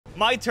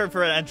my turn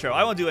for an intro.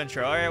 I want to do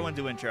intro. All right, I want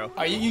to do intro. All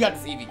right, you got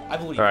this, Evie. I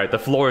believe. All right, the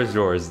floor is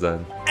yours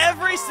then.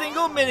 Every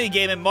single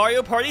minigame in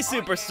Mario Party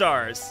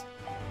Superstars.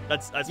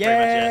 That's pretty much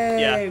it.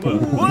 Yeah. Whoa!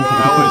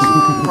 That was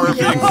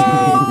perfect. Yo,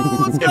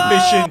 let's go!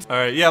 Efficient. All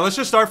right, yeah, let's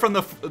just start from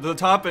the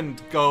top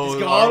and go. Let's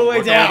go all the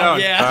way down.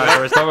 Yeah. All right,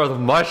 we're starting with a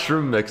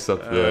mushroom mix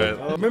up there.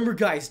 Remember,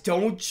 guys,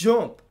 don't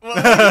jump. Well,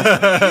 you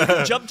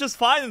can jump just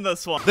fine in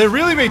this one. They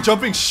really made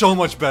jumping so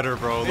much better,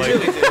 bro. Like,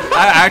 really did.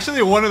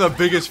 actually, one of the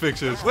biggest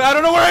fixes. Wait, I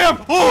don't know where I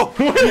am. Oh,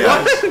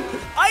 yes.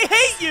 I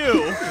hate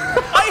you.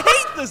 I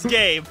hate this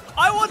game.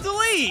 I want to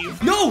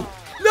leave. No.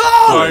 No!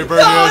 Sorry,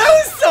 Bernie. No,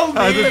 that was so mean.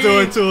 I had to do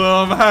it to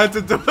him. I had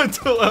to do it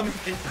to him.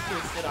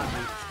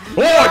 Oh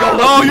my god!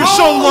 Oh, you're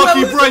so Oh, lucky,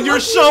 that was Brent. a You're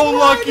lucky so one.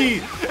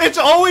 lucky. It's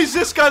always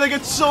this guy that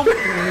gets so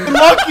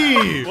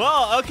lucky.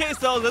 Well, okay,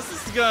 so this is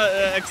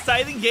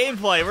exciting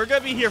gameplay. We're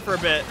gonna be here for a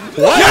bit.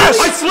 What? Yes!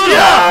 I slid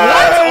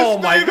Yes, off. What? Oh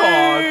my baby!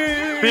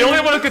 god! The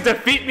only one who could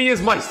defeat me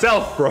is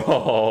myself,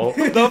 bro.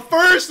 The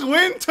first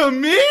win to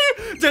me?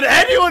 Did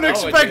anyone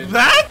expect did.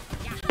 that?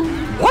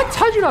 What?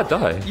 How'd you not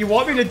die? You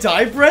want me to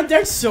die, Brent?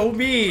 That's so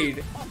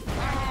mean.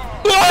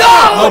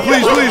 Oh,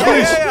 please, please,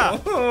 please. Yeah.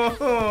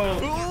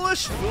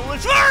 Foolish.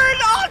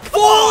 Oh,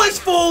 Foolish,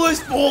 foolish,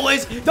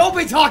 foolish. Don't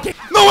be talking.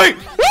 No, wait.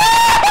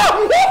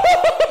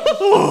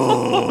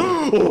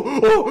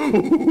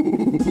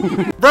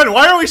 Brent,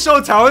 why are we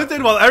so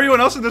talented while everyone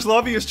else in this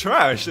lobby is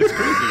trash? It's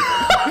crazy.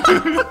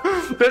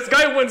 This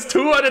guy wins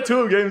 2 out of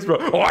 2 games, bro.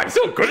 Oh, I'm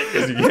so good at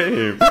this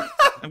game.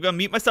 I'm gonna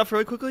mute myself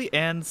really quickly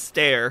and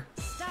stare.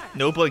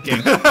 No blinking.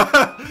 You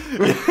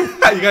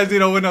guys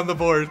need a win on the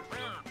board.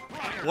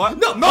 What?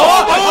 No! No!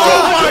 Oh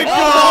my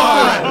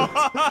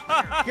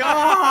god!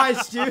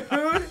 Gosh, dude.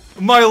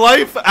 My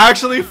life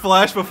actually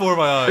flashed before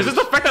my eyes. Is this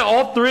the fact that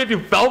all 3 of you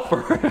fell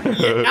for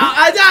it?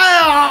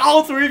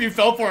 All 3 of you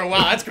fell for it.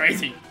 Wow, that's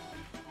crazy.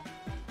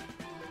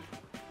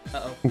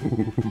 Uh-oh.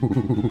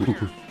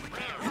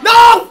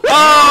 No!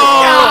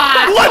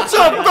 Oh! What's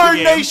up,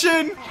 Bird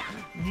Nation?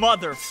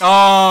 Mother.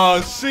 Oh,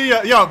 see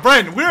ya. Yo,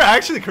 Brent, we're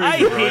actually I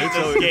crazy, bro. hate It's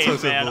so this game,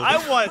 man. simple. I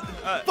want.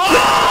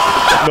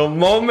 The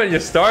moment you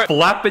start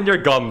flapping your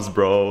gums,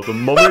 bro. The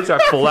moment you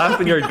start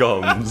flapping your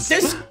gums.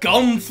 This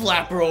gum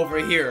flapper over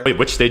here. Wait,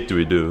 which state do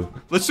we do?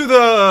 Let's do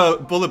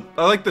the bullet.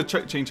 I like the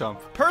chain chomp.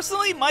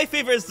 Personally, my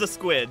favorite is the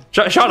squid.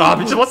 Shut up.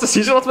 He just wants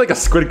to make a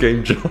Squid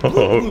Game joke.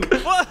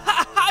 Well,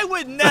 I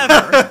would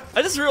never.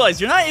 I just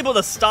realized you're not able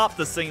to stop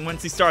this thing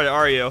once you start it,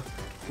 are you?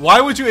 Why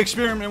would you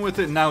experiment with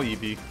it now,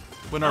 EB?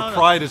 When our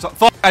pride is...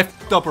 Fuck, I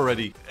f***ed up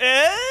already.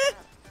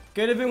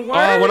 Could have been worse.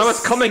 Oh, when I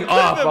was coming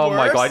up, been oh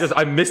my worse. god,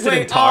 I missed it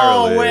Wait,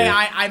 entirely. oh wait,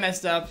 I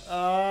messed up.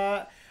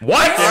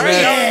 What?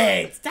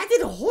 Shit, that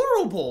did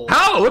horrible.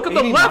 How? Look at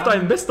the Maybe left, not.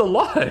 I missed the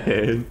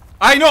line.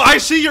 I know, I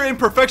see your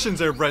imperfections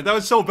there, Brent. That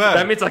was so bad.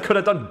 That means I could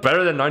have done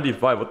better than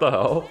 95. What the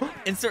hell?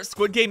 Insert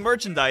Squid Game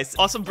merchandise.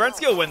 Also, Brent's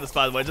gonna win this,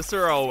 by the way, just so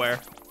you're all aware.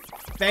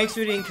 Thanks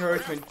for the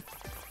encouragement.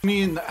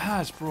 Me in the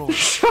ass, bro.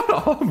 Shut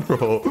up,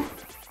 bro.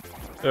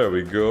 There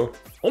we go.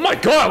 Oh my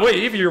god, wait,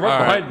 Evie, you're right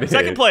behind me.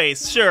 Second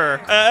place,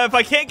 sure. If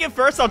I can't get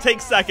first, I'll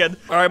take second.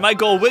 All right, my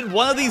goal: win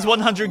one of these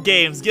 100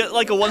 games. Get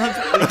like a 100,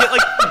 get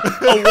like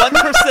a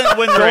 1%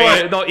 win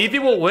rate. No, Evie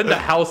will win the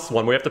house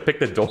one. We have to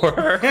pick the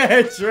door.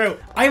 True.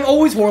 I'm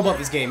always horrible at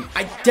this game.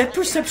 Depth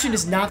perception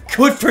is not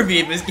good for me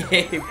in this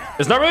game.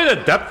 It's not really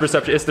the depth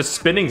perception. It's the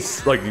spinning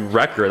like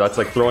record that's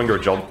like throwing your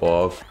jump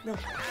off.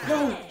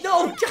 No,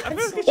 God.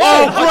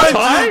 Oh,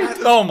 Tie? Brent!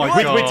 Oh my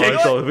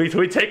god.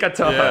 We take a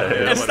tie.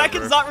 Yeah. If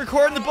second's not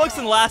recording the books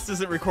and last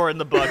isn't recording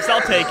the books,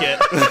 I'll take it.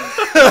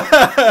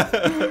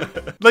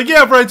 Like,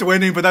 yeah, Brent's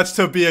winning, but that's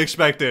to be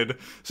expected.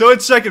 So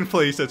it's second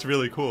place. That's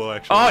really cool,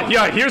 actually. Oh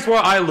yeah, here's where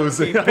I lose.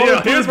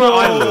 Here's where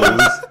I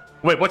lose.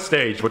 Wait, what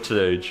stage? What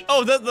stage?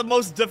 Oh, the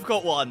most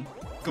difficult one.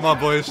 Come on,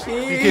 boys.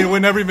 You can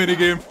win every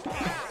minigame.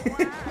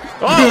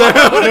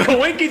 Oh, what a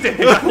winky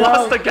did. I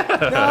lost again.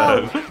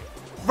 No.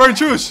 Brent,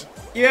 choose.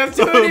 You have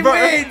too many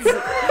wins.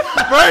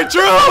 Brent,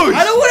 choose.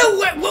 I don't want to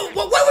wait.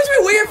 Why was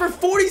we waiting for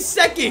 40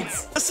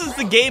 seconds? This is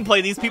the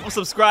gameplay these people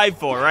subscribe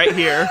for, right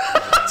here.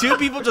 2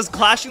 people just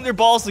clashing their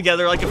balls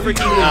together like a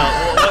freaking.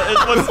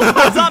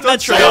 It's not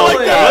Metro. say it like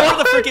that.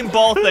 Whatever the freaking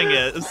ball thing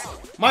is.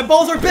 My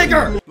balls are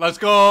bigger. Let's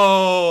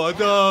go. A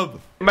dub.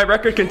 My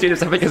record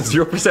continues having a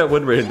 0%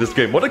 win rate in this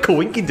game. What a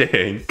coinky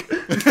dink.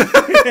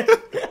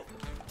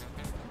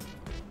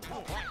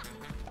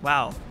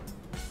 Wow.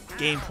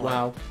 Gameplay.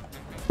 Wow.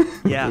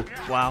 Yeah.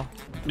 Wow.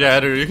 Yeah,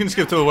 Eder, you can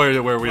skip to where we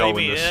What do all you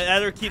win mean? this.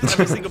 Eder keeps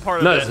every single part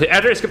of No, it.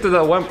 Eder skipped to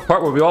the one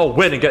part where we all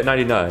win and get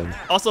 99.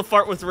 Also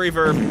fart with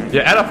reverb.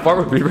 Yeah, add a fart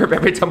with reverb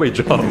every time we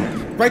jump.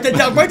 Write that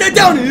down. Write that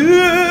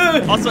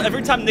down. Also,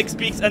 every time Nick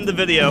speaks, end the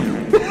video.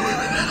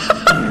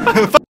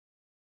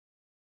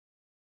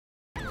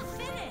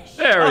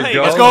 There we hey,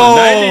 go. let's go.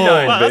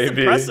 99, Wow, that's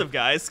baby. impressive,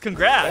 guys.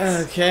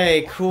 Congrats.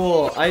 Okay,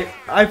 cool.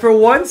 I for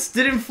once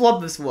didn't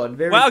flub this one.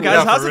 Very Wow, cool. guys,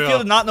 Yeah, how's for it feel real.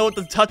 to not know what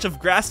the touch of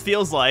grass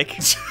feels like?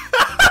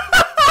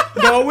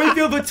 No, we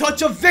feel the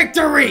touch of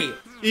victory.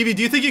 Evie,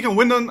 do you think you can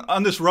win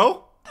on this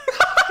row?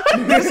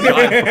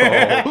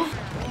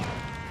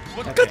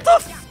 What the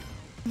f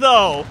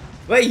though?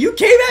 Wait, you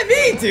came at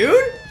me, dude.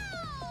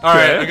 All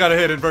right, Okay. I gotta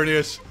hit it,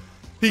 Vernius.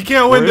 He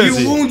can't win Where this.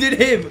 is You he? wounded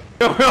him.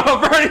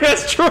 Bernie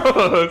has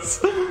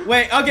truth.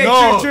 Wait, okay,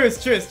 No. truce.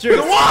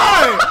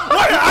 Why?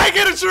 Why did I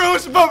get a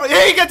truce, but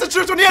he gets a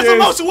truce when he has the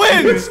Truce. most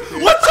wins?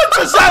 What sense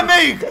does that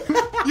make?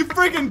 You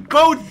freaking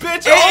goat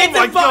bitch! Oh It's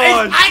my a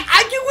god!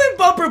 I can win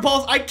bumper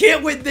balls. I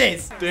can't win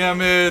this.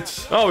 Damn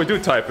it! Oh, we do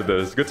tie for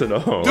this. Good to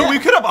know. Dude, we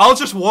could have all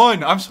just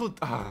won. I'm so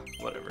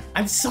whatever.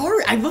 I'm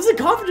sorry. I wasn't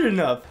confident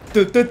enough.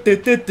 So who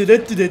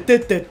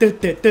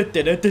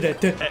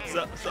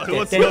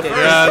wants to go first?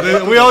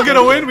 Yeah, we all get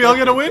a win. We all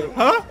get a win,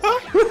 huh?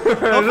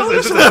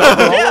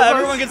 Yeah,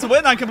 everyone gets a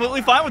win. I'm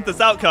completely fine with this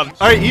outcome.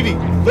 All right, Evie,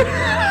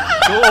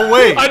 go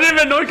away. I didn't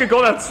even know it could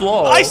go that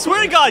slow. I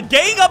swear to God,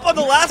 ganging up on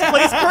the last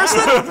place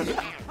person?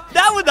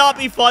 That would not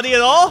be funny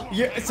at all.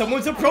 Yeah,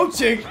 someone's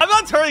approaching. I'm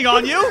not turning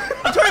on you.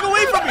 I'm turning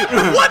away from you.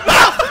 What the?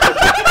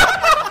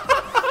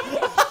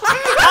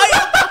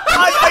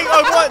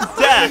 I want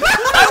death.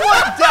 I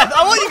want death.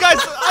 I want you guys.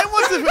 I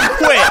want to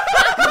quit.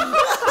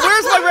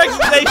 Where's my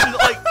resignation?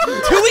 Like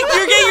 2 weeks.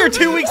 You're getting your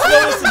 2 weeks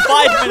notice in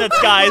 5 minutes,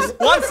 guys.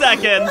 1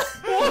 second.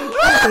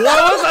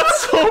 Why was that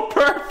so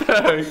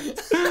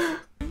perfect?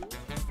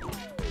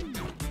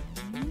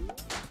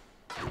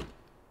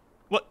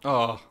 What?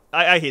 Oh,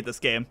 I hate this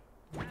game.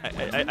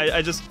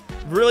 I just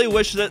really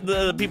wish that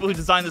the people who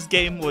designed this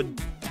game would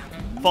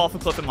fall off a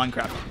cliff in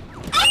Minecraft.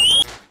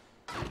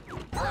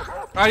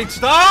 I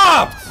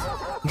stopped.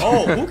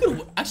 Oh, who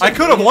could? Actually, I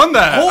could have won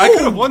that. I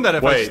could have won that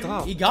if I Wait.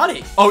 stopped. He got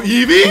it. Oh,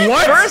 Evie?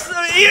 What? First,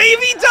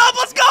 Evie Dub,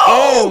 let's go!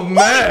 Oh,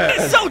 man.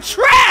 It's so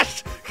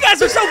trash! You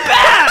guys are so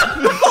bad!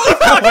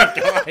 Holy fuck!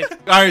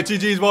 All right,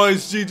 GG's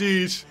boys,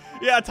 GG's.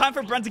 Yeah, time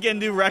for Brent to get a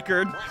new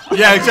record.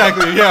 Yeah,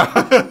 exactly. Yeah.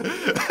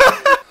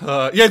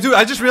 Yeah, dude,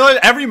 I just realized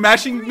every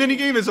matching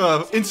minigame is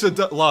a instant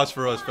loss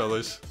for us,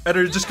 fellas.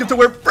 Better just get to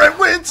where Brent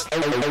wins.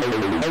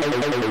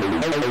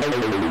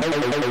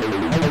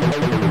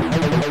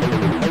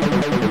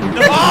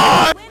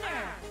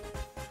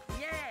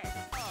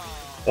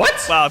 What?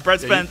 Wow,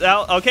 Brent's been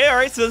out. Okay,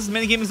 alright, so this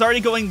minigame is already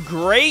going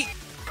great.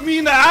 Me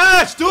in the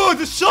ass, dude.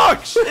 This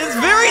sucks. It's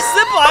very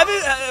simple. I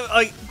haven't,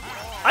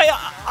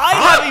 I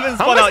haven't even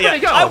How spun much out did yet.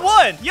 it go? I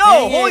won! Yo,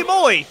 Dang it. holy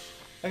moly!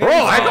 Bro,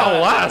 I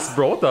got last,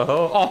 bro. What the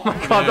hell? Oh my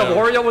god, Yeah. the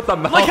Wario with the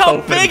mouth Look how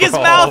open, big his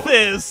bro. mouth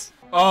is!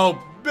 Oh,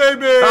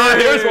 baby. Ah,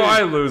 here's where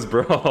I lose,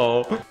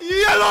 bro.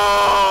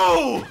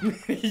 Yellow.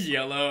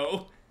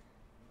 Yellow.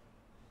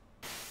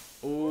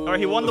 Ooh, Alright,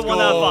 he won the Let's 1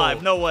 out of go.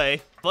 5. No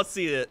way. Let's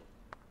see it.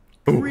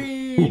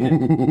 green.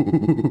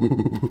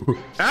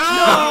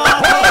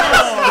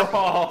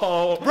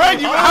 Oh,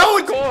 Brent, you how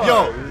would course.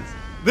 yo?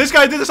 This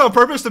guy did this on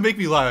purpose to make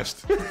me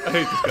last. I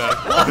hate this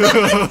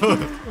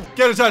guy.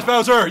 Get attached,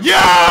 Bowser. Yeah.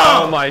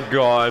 Oh my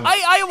god.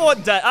 I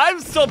want that. I'm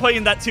still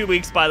playing that 2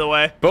 weeks, by the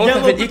way. Both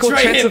have Yellow, an equal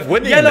betray chance him. of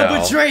winning Yellow,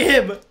 now. betray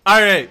him.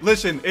 All right,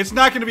 listen. It's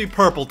not going to be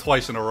purple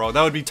twice in a row.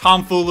 That would be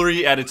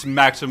tomfoolery at its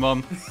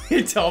maximum.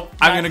 I'm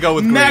gonna go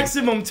with green.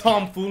 maximum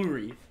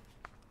tomfoolery.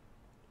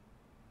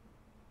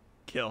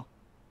 Kill.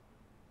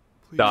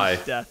 Die.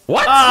 Death.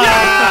 What?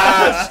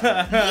 Yes.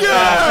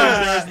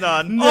 There is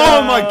none.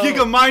 Oh my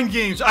Giga Mind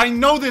Games! I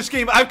know this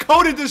game. I've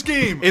coded this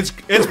game. It's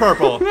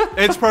purple.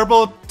 It's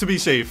purple to be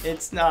safe.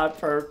 It's not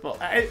purple.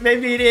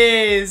 Maybe it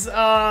is.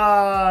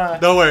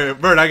 Don't worry,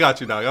 Bird. I got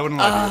you, dog. I wouldn't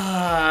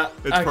lie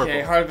to you. It's okay.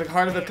 purple.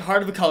 Heart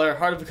of the color.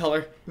 Heart of the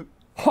color.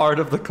 Heart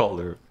of the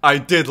color. I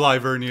did lie,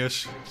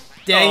 Vernius.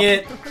 Dang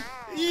it.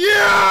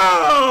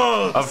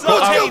 Yeah! Of So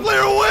course. skill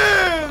player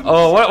wins!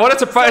 Oh, what a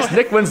surprise!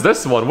 Nick wins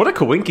this one. What a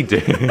coinky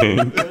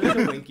ding.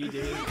 Winky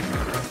dude.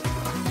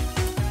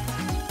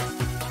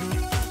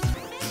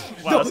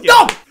 Wow, let's get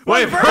No!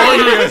 Wait,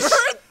 Vernius!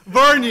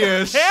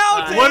 Vernius!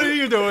 How What did- are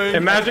you doing?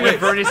 imagine if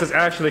Bernice is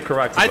actually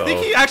correct. I though.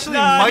 think he actually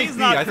Nah, might he's be.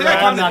 not I think correct.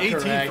 I counted I'm not 18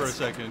 correct. for a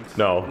second.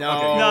 No.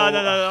 No.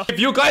 No. If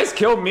you guys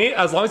kill me,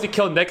 as long as you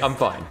kill Nick, I'm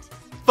fine.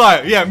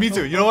 Fine. Yeah, me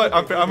too. You know what?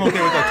 I'm okay with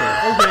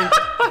that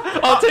too.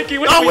 I'll take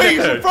you with Oh me. wait, he's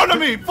Nick. in front of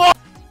me! Fuck!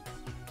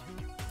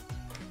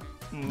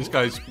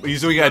 This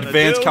he's doing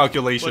advanced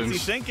calculations.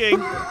 What's he thinking?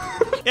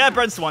 Yeah,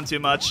 Brent's won too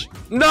much.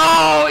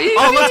 No! Evie!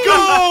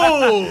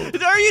 Oh, let's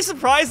go! Are you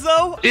surprised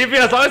though? Evie,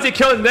 as long as you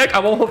kill Nick, I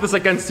won't hold this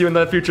against you in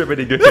the future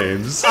mini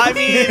games. I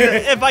mean,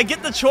 if I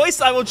get the choice,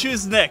 I will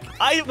choose Nick.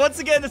 Once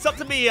again, it's up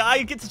to me.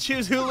 I get to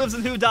choose who lives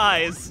and who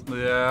dies.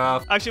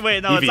 Yeah. Actually,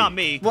 wait, no, Evie. it's not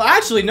me. Well,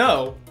 actually,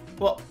 no.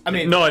 Well, I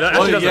mean, No, that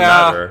actually doesn't yeah.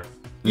 matter.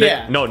 Nick,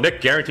 Yeah. No,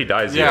 Nick guaranteed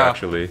dies here, Yeah.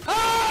 actually.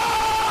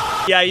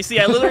 Yeah, you see,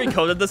 I literally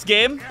coded this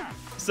game,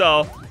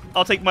 so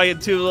I'll take my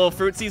 2 little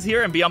fruitsies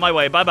here and be on my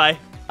way. Bye-bye.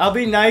 I'll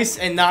be nice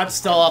and not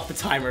stall off the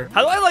timer.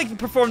 How do I, like,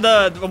 perform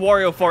the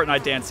Wario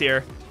Fortnite dance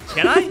here?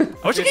 Can I? I wish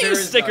I could There use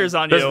is stickers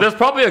on you. There's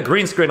probably a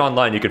green screen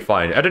online you could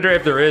find. Editor,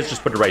 if there is,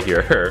 just put it right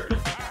here.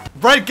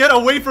 Bright, get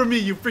away from me,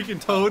 you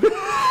freaking toad!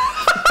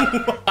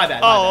 My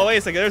bad. Oh, wait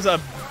a second. There's a...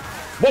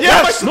 What,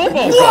 Yes! where'd my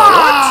snowball go?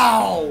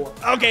 Wow!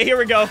 Okay, here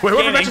we go. whoever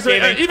Gaming, mentions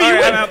it- gaming. Evie, you All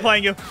right, win. I'm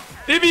outplaying you.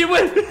 Maybe you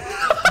win.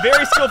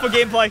 Very skillful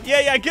gameplay.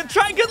 Yeah.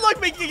 Good luck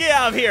making it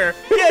out of here.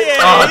 Yeah.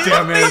 Oh,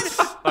 damn it.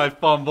 I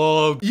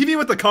fumbled. Eevee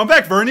with the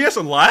comeback, Vernius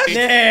and last?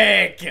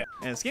 Nick! Man,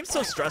 this game's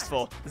so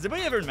stressful. Has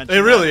anybody ever mentioned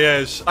It really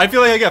is. I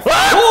feel like I get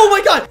Oh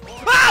my god!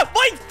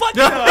 Wait, fuck!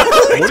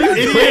 What are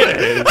you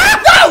doing?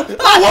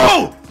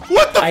 Whoa!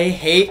 What the? I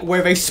hate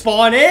where they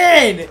spawn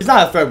in! There's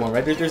not a third one,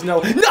 right? There's no...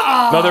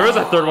 No, there is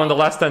a third one the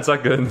last 10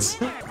 seconds.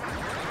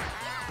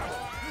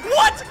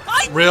 What?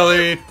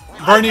 Really?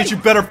 Vernius, you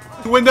better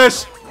win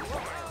this.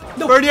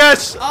 No.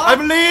 Vernius, I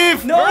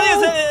believe. No!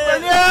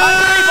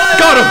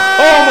 Got him!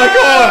 Oh my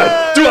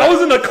god! Dude, I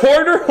was in the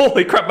corner?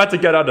 Holy crap, I had to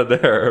get out of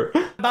there.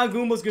 Mount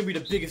Goomba's gonna be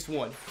the biggest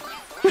one.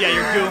 Yeah,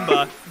 you're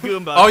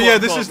Goomba. Oh yeah,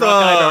 this Quote, is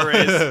rock eyebrow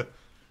raise.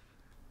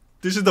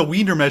 this is the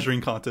wiener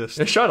measuring contest.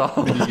 Shut up.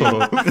 I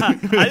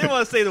didn't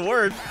want to say the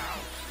word.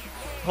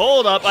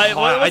 Hold up. I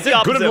What's did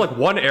the good in opposite? like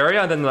one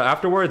area, and then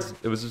afterwards,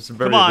 it was just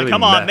very really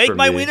Come on. meh Make for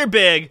my me. wiener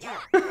big.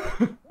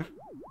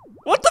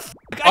 What the f?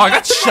 Oh, I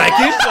got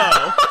second?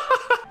 though.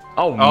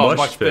 Oh, much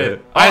much fit.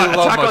 fit. I Oh,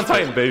 love Attack much on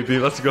Titan, baby.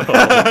 Let's go.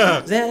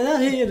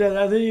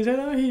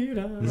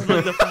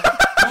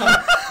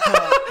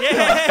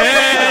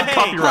 Yeah.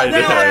 Copyrighted.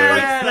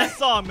 That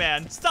song,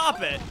 man.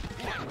 Stop it.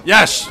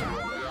 Yes.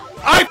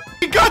 I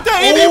got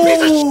that Eevee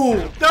piece of Oh!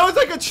 shit. That was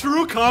like a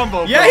true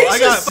combo. Yeah, bro. he's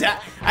just... I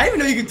didn't even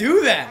know you could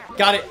do that.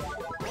 Got it.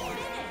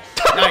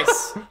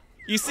 Nice.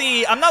 You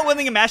see, I'm not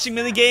winning a mashing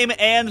minigame,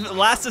 and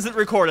last isn't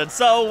recorded,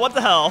 so what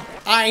the hell?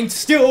 I'm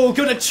still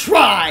gonna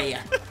try.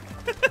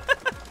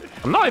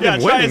 I'm not Yeah,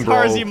 even try winning, as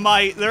hard bro. as you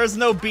might. There is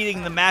no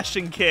beating the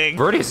mashing king.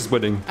 Verdius is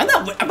winning. I'm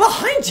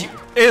behind you.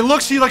 It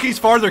looks like he's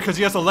farther because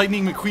he has a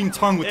lightning McQueen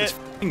tongue with his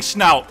f***ing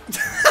snout.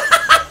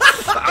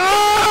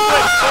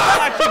 That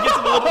actually gets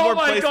him a little bit Oh more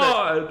my placement.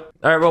 god!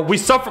 All right, well, we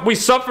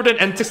suffered in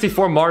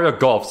N64 Mario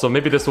Golf, so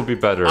maybe this will be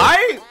better.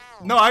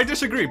 No, I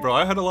disagree, bro.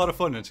 I had a lot of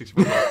fun in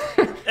 64.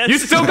 You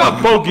still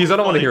got bogeys. I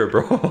don't want to hear it,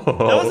 bro.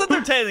 That was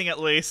entertaining, at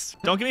least.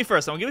 Don't give me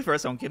first. Don't give me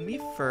first. Don't give me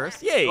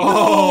first. Yay.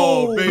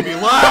 Oh, baby,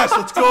 last.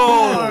 Let's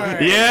go.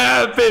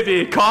 Yeah,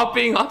 baby,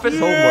 copying off his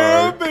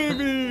homework.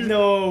 baby.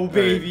 No,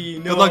 baby,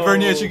 no. Good luck,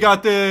 Vernius. You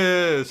got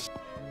this.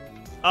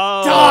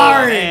 Oh,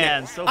 Darn!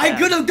 man. So I bad.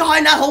 could have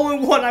gotten that hole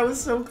in one. I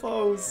was so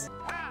close.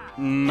 I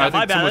my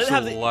think bad. I too much didn't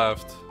have to the the-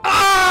 left.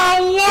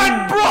 Oh,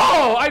 what, bro?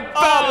 I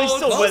Oh, fell. he's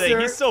still winning.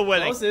 He's still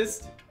winning.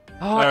 Closest.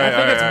 Oh, right, I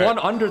think all it's right. one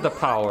under the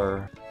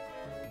power.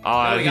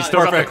 Oh, He got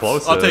still it. got the Perfect.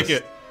 closest. I'll take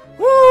it.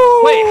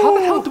 Wait, how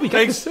the hell do we get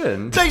Thanks. this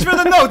in? Thanks for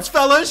the notes,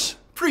 fellas.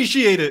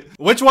 Appreciate it.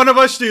 Which one of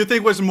us do you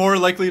think was more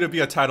likely to be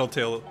a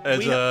tattletale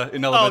as in Oh,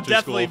 elementary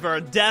definitely school?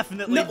 Vern.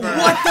 Definitely No, Vern.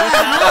 what the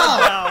hell?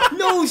 doubt.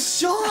 No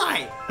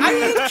shot. I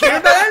didn't care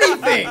about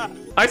anything.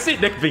 I see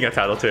Nick being a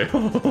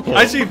tattletale.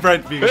 I see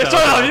Brent being. Shut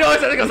up! You know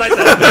what I think I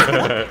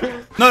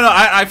said? No,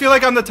 I feel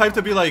like I'm the type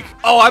to be like,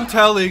 oh, I'm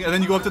telling, and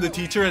then you go up to the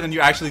teacher and then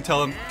you actually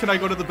tell him, can I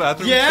go to the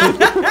bathroom? Yeah.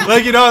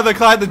 Like, you know, the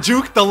class, the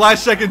juke, the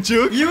last second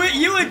juke.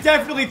 You would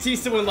definitely teach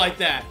someone like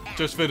that.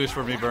 Just finished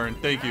for me, Vern.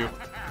 Thank you.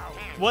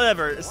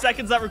 Whatever.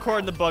 Second's not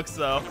recording the books,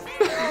 though.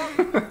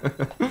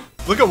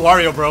 Look at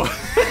Wario, bro.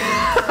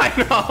 I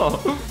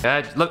know.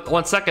 Yeah, look,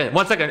 one second.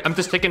 I'm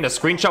just taking a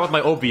screenshot with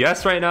my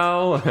OBS right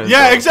now.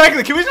 Yeah,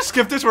 exactly. Can we just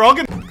skip this? We're all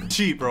gonna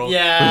cheat, bro.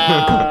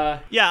 Yeah.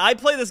 Yeah, I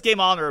play this game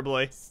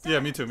honorably. Yeah,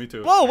 me too, me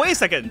too. Whoa, wait a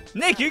second.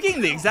 Nick, you're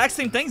getting the exact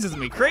same things as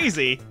me.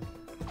 Crazy.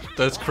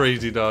 That's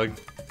crazy, dog.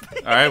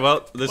 All right,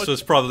 well, this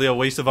was probably a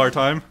waste of our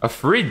time. A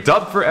free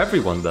dub for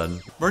everyone then.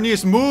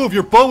 Vernius, move.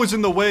 Your bow is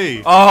in the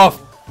way. Oh,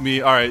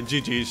 me. All right,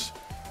 GG's.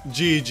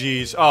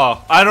 GG's.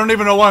 Oh, I don't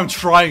even know why I'm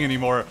trying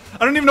anymore. I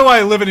don't even know why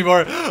I live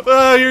anymore.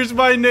 Here's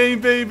my name,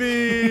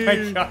 baby.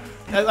 My God.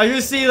 I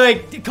just see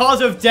like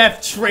cause of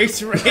death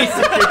trace race in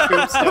your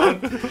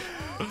tombstone.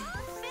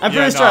 I'm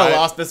pretty sure I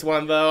lost this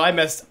one though. I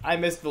missed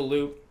the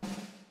loop.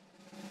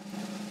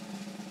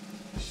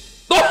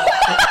 Do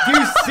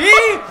you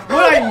see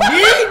what I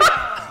mean?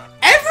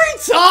 Every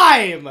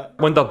time.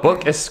 When the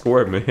book is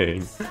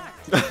squirming.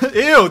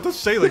 Ew, don't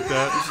say like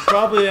that.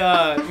 Probably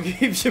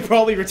you should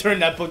probably return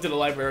that book to the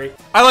library.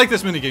 I like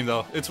this minigame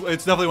though. It's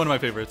definitely one of my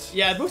favorites.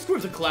 Yeah, book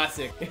squirt's a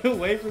classic.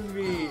 Away from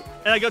me.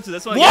 And I go to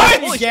this one. What?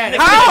 Holy Yeah, shit,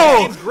 Nick, How?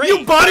 this game's great.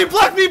 You body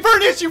blocked me,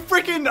 Vernius, you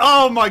freaking.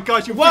 Oh my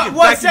gosh, you freaking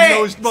What? Say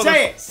vacuum-nosed it. mother.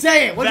 Say it.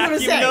 Say it. What are you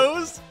Vacuum gonna say?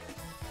 nose?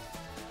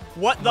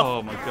 What the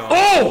Oh my god.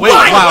 Oh, Wait,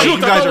 my wow, God. you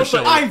guys are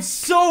silly. I'm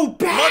so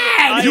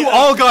bad. You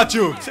all got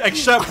juked,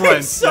 except Brent.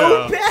 I'm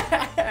so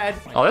Yeah. bad.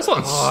 Oh, this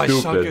one's I suck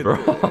stupid, at bro.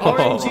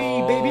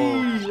 RNG,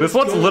 baby. This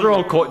one's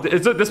literal coin.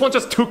 This one's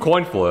just 2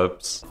 coin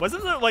flips.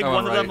 Wasn't there like Oh,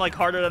 one of them right. like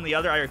harder than the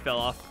other? I fell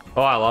off.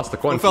 Oh, I lost the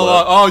coin flip.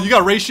 Fella, oh, you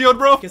got ratioed,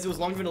 bro? Guess it was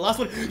longer than the last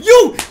one.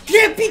 You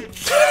can't be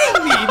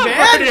kidding me,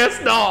 man. Yes,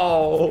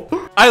 no.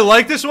 I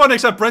like this one,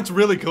 except Brent's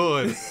really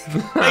good.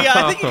 Yeah,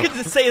 I think you could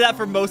just say that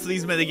for most of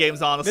these minigames,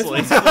 This honestly.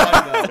 one's fun,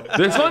 though.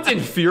 This one's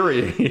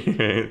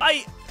infuriating.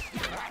 I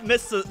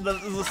missed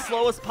the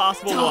slowest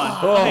possible one.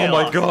 Oh Nailed.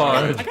 my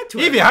god. I got 2.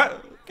 Evie,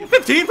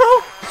 15, bro?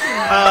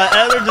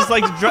 Either just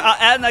like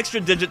add an extra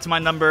digit to my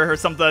number or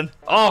something.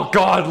 Oh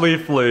god,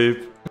 Leaf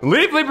Leap.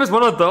 Leap Leap is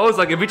one of those,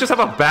 like, if you just have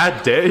a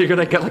bad day, you're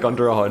gonna get, like,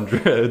 under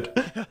 100.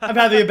 I'm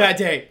having a bad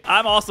day.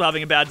 I'm also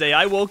having a bad day.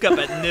 I woke up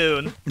at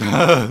noon.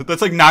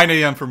 That's like 9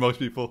 a.m. for most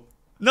people.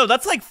 No,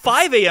 that's like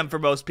 5 a.m. for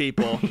most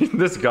people.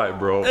 This guy,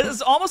 bro.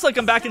 It's almost like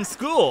I'm back in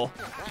school.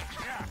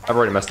 I've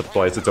already messed up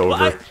twice. It's over.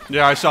 Well,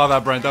 Yeah, I saw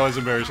that, Brent. That was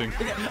embarrassing.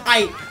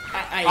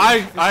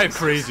 I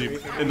praise you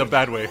in the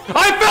bad way.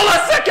 I fell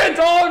a second!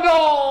 Oh,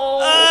 no!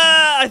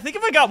 I think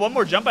if I got one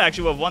more jump, I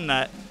actually would have won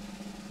that.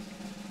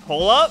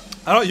 Hold up.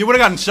 You would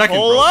have gotten second,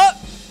 Hold bro. up.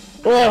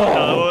 Oh.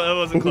 No, it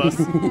wasn't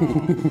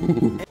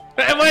close.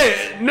 Hey,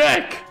 wait,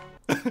 Nick!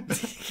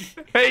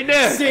 Hey,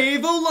 Nick! Say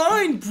the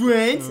line,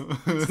 Brent.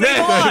 Say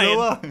the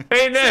line.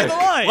 Hey, Nick! Say the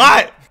line.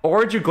 What?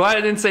 Aren't you glad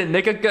I didn't say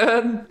Nick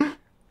again?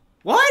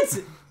 What?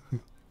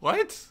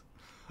 What?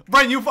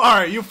 Brent,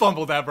 you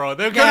fumbled that, bro.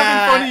 They're gonna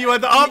be funny. You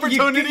had the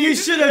opportunity. You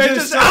should have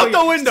just out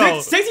the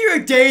window. Stick to your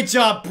day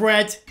job,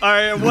 Brent. All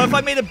right, what if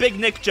I made a big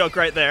Nick joke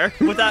right there?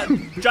 With that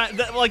giant,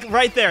 like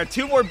right there,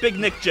 2 more big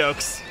Nick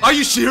jokes. Are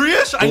you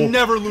serious? I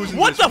never lose in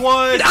What this. the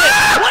what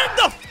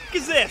the f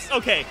is this?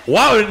 Okay.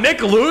 Wow,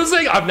 Nick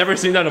losing? I've never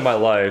seen that in my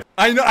life.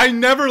 I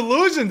never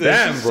lose in this.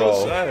 Damn, It's bro.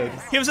 So sad.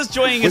 He was just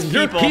joining his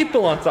Your people.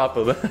 people on top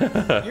of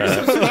that. Your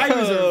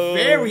subscribers are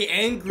very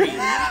angry.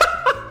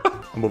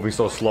 I'm moving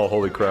so slow,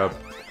 holy crap.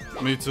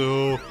 Me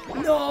too.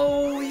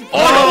 No.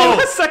 Oh,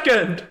 no, a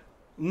second!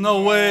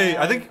 No way.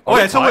 I think. Oh, Oh, yeah,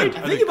 we it's someone.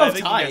 tied? I think you both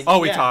you tied. guys- Oh,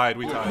 we Yeah. tied.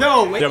 We tied.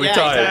 No, wait, Yeah, we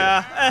tied.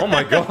 Yeah. Oh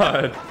my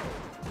god.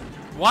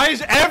 Why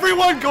is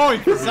everyone going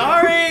for me?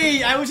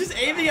 Sorry, I was just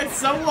aiming at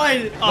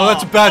someone. Oh,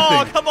 that's a bad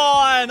Oh, thing. come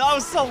on! I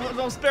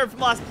was spared from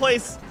last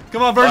place.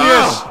 Come on, Vernius.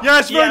 Oh.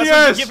 Yes, Yeah,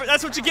 Vernius.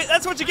 that's what you get.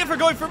 That's what you get for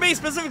going for me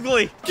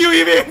specifically.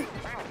 QEV.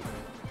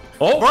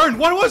 Oh, Vern,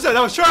 what was that?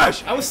 That was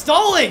trash. I was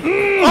stalling.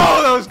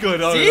 Oh, that was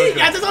good. Oh, See, that was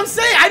good. that's what I'm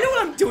saying. I know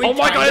what I'm doing. oh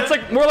my god, kinda. it's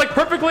like, we're like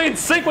perfectly in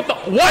sync with the,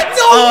 what?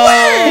 No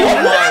way! Oh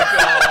my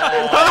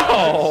god.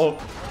 Oh.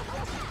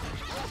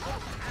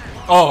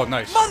 Oh,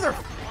 nice. Mother.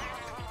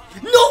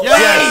 No way!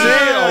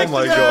 Yes, oh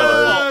my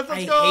god. I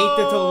hate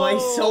the delay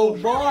so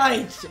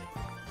much.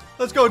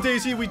 Let's go,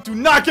 Daisy. We do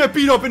not get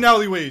beat up in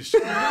alleyways.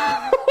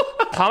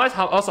 How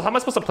am I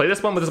supposed to play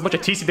this one with a bunch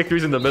of TC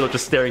victories in the middle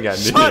just staring at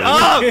me? Shut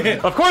up!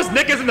 Of course,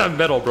 Nick is in the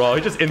middle, bro.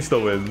 He just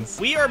insta wins.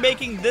 We are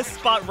making this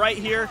spot right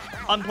here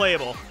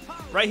unplayable.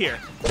 Right here.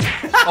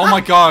 Oh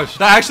my gosh.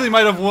 That actually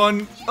might have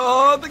won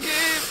the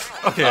game.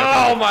 Okay.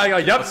 Oh my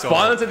god, yep, go.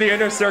 spawn into the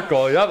inner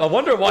circle. Yep, I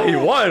wonder why he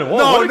won. Whoa,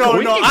 No, what a no, no.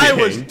 queen I king.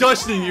 was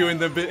dusting you in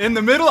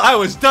the middle. I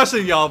was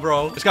dusting y'all,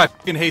 bro. This guy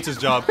fucking hates his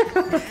job. We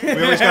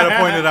always gotta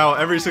point it out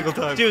every single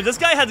time. Dude, this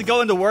guy had to go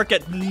into work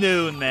at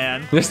noon,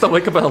 man. He has to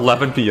wake up at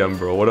 11 p.m.,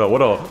 bro. What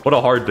a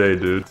hard day,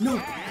 dude.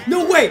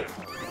 No way.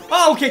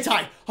 Oh, okay,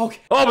 tie. Okay.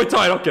 Oh, we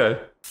tied. Okay.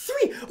 3.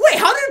 Wait,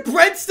 how did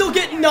Brent still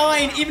get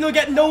 9 even though he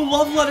got no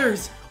love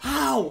letters?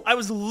 How? I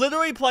was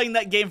literally playing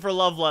that game for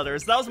love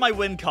letters. That was my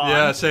win con.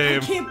 Yeah, I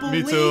same. can't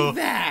Me believe too.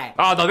 that.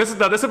 Oh no, this is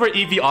where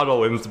Eevee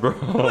auto wins, bro.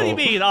 What do you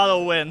mean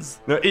auto wins?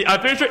 No, I'm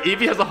pretty sure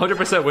Eevee has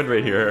 100% win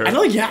rate here. I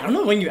don't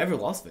know when you ever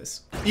lost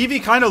this.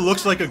 Eevee kind of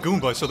looks like a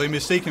Goomba, so they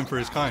mistake him for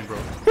his kind, bro.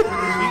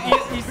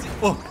 You see-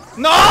 Oh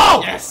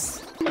no! Yes.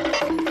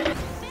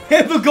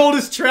 The gold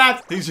is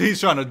trapped. He's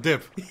trying to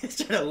dip. He's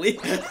trying to leave.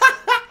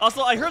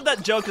 Also, I heard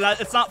that joke.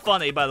 It's not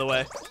funny, by the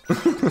way.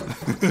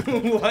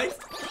 What?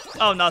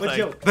 Oh, nothing. What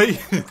joke? They.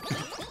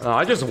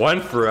 I just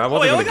went for it. I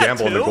wasn't Wait, I gonna only got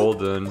gamble on the 2?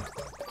 golden.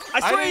 I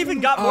swear I even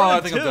got Oh, more I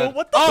than think I'm 2. dead.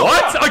 What the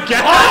What?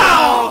 Again?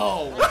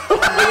 Oh!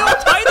 We all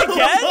tied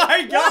again? Oh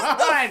my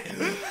god!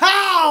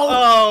 How?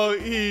 Oh,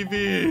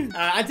 Eevee.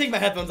 I take my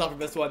headphones off for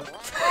this one.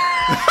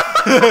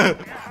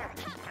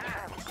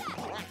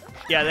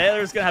 Yeah, the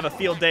other's gonna have a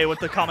field day with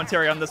the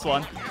commentary on this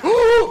one.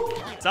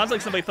 Sounds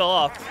like somebody fell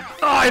off.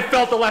 Oh, I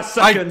felt the last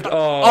second.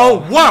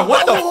 Oh, wow.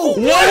 What the? Oh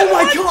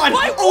my god!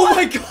 Oh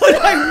my god!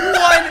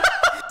 I won!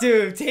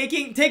 Dude,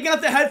 taking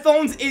out the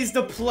headphones is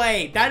the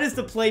play. That is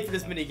the play for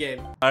this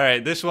minigame. All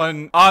right, this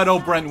one, auto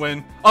Brent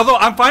win. Although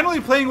I'm finally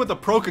playing with the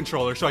Pro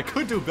Controller, so I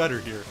could do better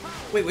here.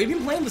 Wait, we've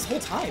been playing this whole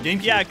time.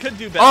 GameCube. Yeah, I could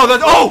do better. Oh,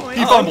 that's. Oh,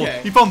 he Oh, fumbled. okay.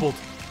 He fumbled.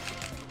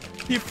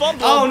 He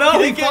fumbled. Oh no,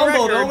 he didn't get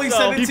fumbled. record, Only so-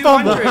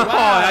 7,200. Oh,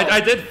 Wow. I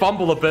did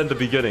fumble a bit in the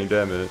beginning,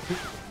 damn it.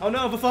 Oh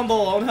no, the fumble.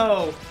 Oh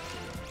no.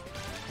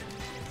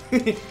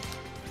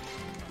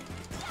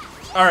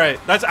 All right,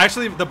 that's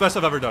actually the best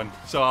I've ever done,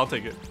 so I'll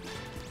take it.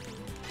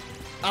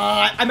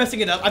 I'm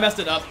messing it up. I messed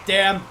it up.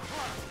 Damn.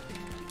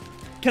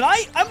 Can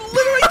I? I'm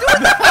literally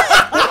doing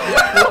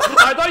that.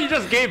 I thought you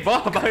just gave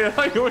up. I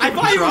thought you were I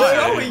thought you were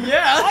going,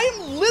 yeah. I'm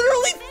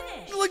literally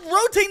like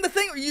rotating the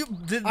thing. You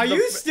did. Are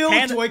you still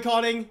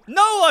Joy-Conning?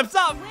 No, I'm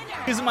not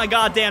using my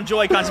goddamn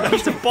Joy-Cons. A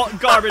piece of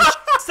garbage.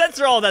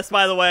 Censor all this,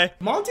 by the way.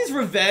 Monty's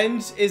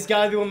Revenge is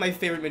gotta be one of my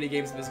favorite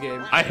minigames in this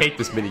game. I hate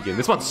this minigame.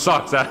 This one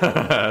sucks.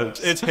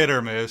 It's hit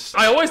or miss.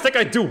 I always think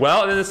I do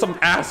well, and then there's some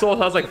asshole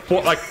who has like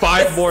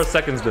 5 more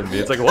seconds than me.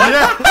 It's like, what?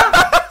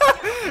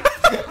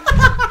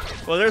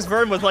 Well, there's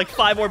Vern with like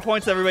 5 more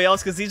points than everybody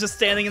else because he's just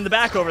standing in the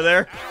back over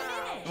there.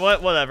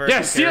 Whatever. Yeah,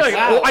 who see, cares? like,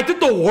 Wow. I did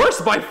the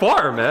worst by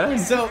far, man.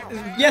 So,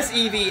 yes,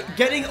 Evie,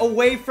 getting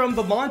away from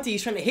the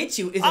Monties trying to hit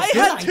you is a I good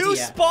had idea. two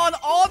spawn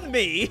on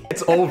me.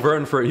 It's over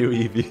and for you,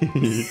 Evie.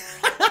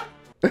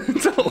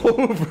 It's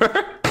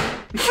over.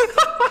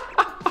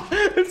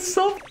 It's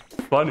so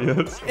funny.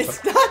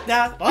 It's not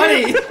that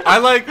funny. I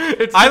like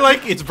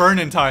it's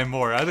burning time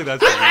more. I think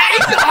that's funny.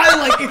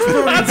 I like it's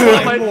burning That's one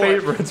of my time more.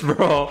 favorites,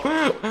 bro.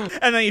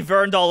 And then he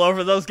burned all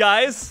over those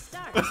guys.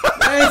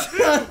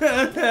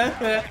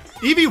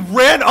 Evie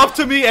ran up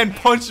to me and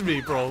punched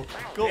me, bro.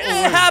 Go It away.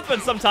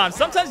 happens sometimes.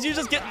 Sometimes you're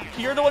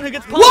the one who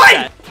gets punched What?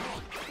 at.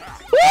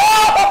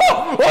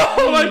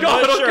 Oh my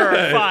god, But sure,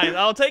 okay. fine.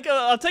 I'll take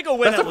a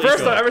win That's at the least.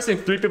 first time I've ever seen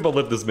 3 people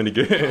live this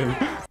minigame.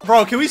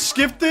 Bro, can we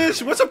skip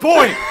this? What's the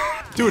point?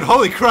 Dude,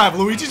 holy crap,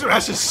 Luigi's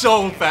Mash is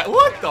so fat.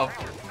 What the?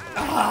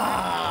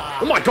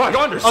 Oh my god,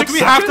 under 6 Oh, do we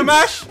have to seconds?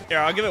 mash? Here,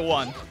 I'll give it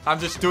 1. I'm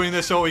just doing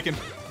this so we can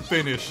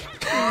finish.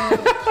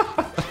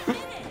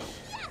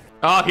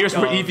 Ah, here's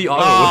where Evie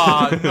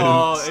Ah, auto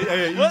no. wins.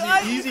 Hey, Well,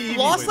 I easy, easy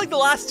lost win. like the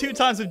last 2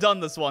 times we've done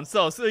this one,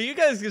 so you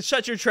guys can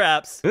shut your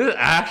traps. This is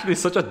actually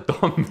such a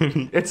dumb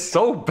mini. It's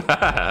so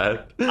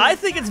bad. I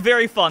think it's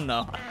very fun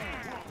though.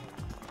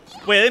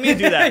 Wait, let me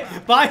do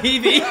that. Bye,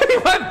 Evie. He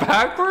went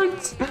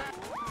backwards?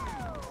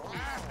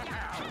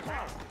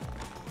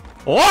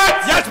 What?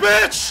 Yes,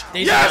 bitch!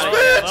 They Yes, died.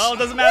 bitch! Well, it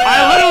doesn't matter.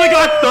 I literally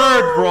got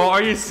 3rd, bro.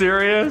 Are you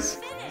serious?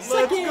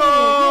 Let's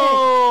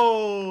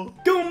go!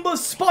 Goomba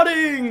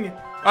spotting.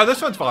 Oh,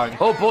 this one's fine.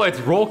 Oh boy, it's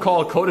roll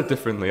call coded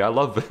differently. I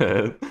love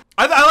it.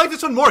 I like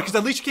this one more because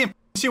at least you can't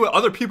see what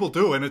other people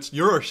do and it's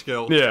your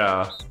skill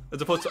Yeah.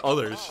 as opposed to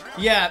others.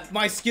 Yeah,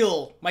 my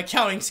skill, my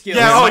counting skill.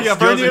 Yeah, oh, yeah,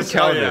 Skills in Vernius.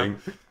 Oh, yeah.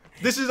 counting.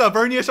 This is a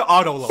Vernius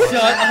auto load.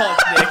 Shut up,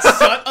 Nick.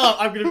 Shut up.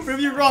 I'm gonna prove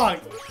you wrong.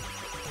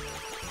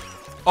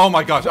 Oh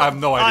my gosh, I have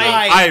no idea.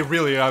 I- I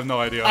really have no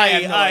idea. I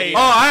have no idea.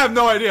 Oh, I have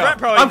no idea. Brett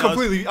probably I'm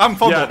knows. I'm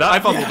fumbled. Yeah, that- I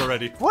fumbled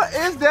already. What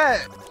is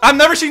that? I've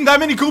never seen that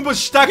many Goombas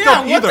stacked Yeah,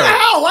 up what either. the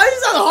hell? Why is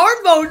this on hard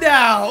mode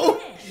now?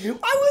 Why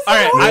was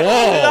that All right, hard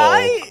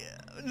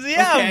Whoa.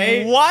 Yeah,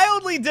 Okay.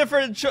 wildly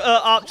different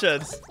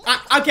options.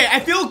 Okay,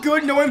 I feel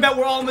good knowing that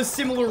we're all in a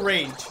similar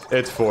range.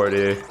 It's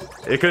 40.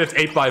 It's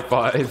 8 by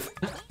 5.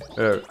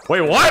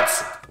 Wait,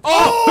 what?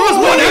 Oh, there was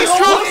one Wait,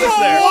 extra? what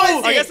there?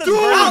 was I it? guess that's Dude,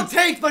 burning. I'll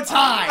take the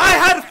time. I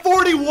had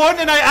 41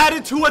 and I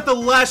added 2 at the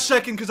last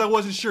second because I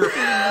wasn't sure.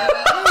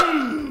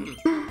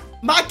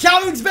 My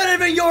counting's better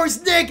than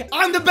yours, Nick.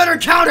 I'm the better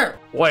counter.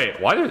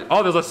 Wait, why did...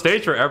 Oh, there's a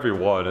stage for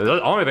everyone. I don't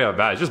even think I'm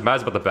bad. It's just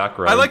mad about the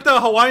background. I like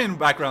the Hawaiian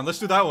background. Let's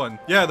do that one.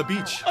 Yeah, the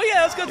beach. Oh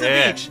yeah, let's go to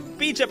Yeah. the beach.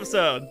 Beach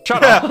episode.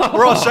 Shut Yeah, up.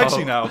 we're all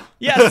sexy now.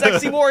 Yeah,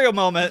 sexy Wario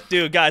moment.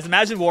 Dude, guys,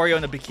 imagine Wario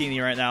in a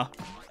bikini right now.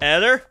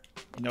 Editor,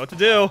 you know what to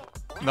do.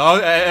 No,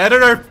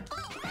 editor,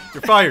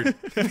 you're fired.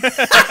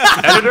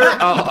 Editor,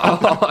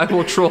 I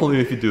will troll you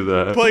if you do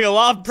that. Putting a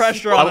lot of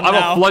pressure on him I will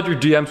now. flood your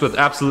DMs with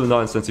absolute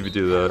nonsense if you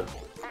do that.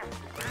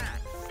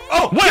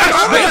 Oh, Wait, yes,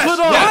 I yes, put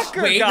on. yes.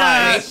 Fucker, Wait,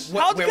 guys. wait,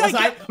 How wait, did was I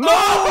I? get...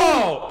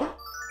 No!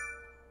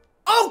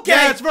 Okay.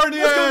 Yeah, it's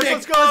Vernius. Let's go, Nick.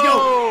 Let's go.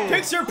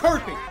 Let's go. Picture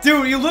perfect.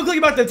 Dude, you look like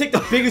you're about to take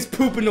the biggest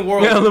poop in the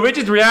world. Yeah,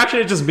 Luigi's reaction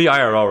is just me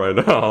IRL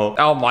right now.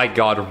 Oh my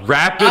god,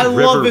 rapid I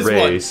river love this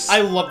race. one.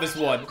 I love this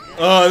one.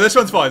 This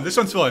one's fun. This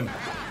one's fun.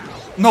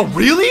 No,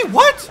 really?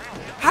 What?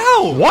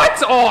 How?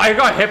 What? Oh, I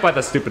got hit by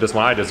the stupidest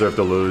one. I deserve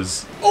to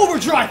lose.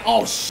 Overdrive.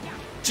 Oh,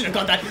 shouldn't have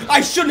done that.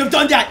 I shouldn't have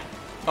done that.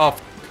 Oh,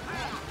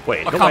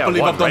 Wait, I can't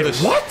believe I've done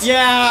this. What?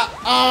 Yeah.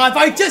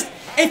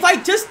 If I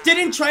just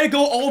didn't try to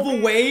go all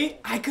the way,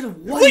 I could have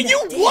won. Wait, that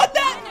you day. won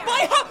that?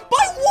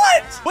 By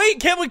what? Wait,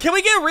 can we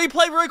get a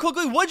replay very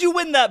quickly? What'd you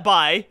win that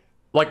by?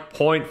 Like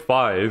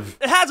 0.5.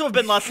 It had to have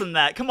been less than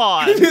that. Come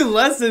on.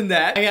 Less than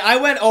that. Okay, I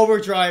went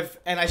overdrive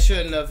and I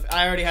shouldn't have.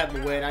 I already had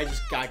the win. I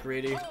just got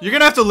greedy. you're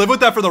gonna have to live with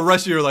that for the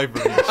rest of your life,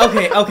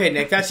 Vernius. Okay,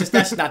 Nick. That's just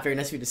not very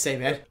nice of you to say,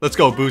 man. Let's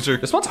go, Boozer.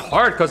 This one's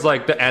hard because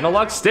like the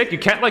analog stick, you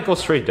can't like go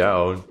straight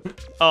down.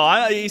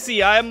 Oh, you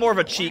see, I am more of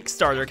a cheek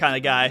starter kind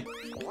of guy.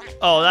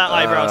 Oh, that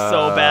eyebrow's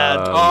so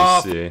bad.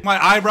 Let me see.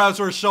 My eyebrows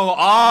were so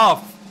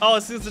off. Oh,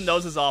 it's because the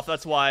nose is off.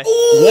 That's why.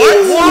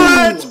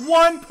 What?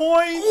 1 point?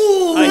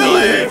 I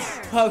hate this.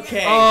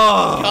 Okay.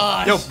 Oh.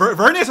 Gosh. Yo,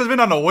 Vernius has been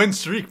on a win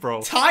streak,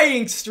 bro.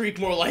 Tying streak,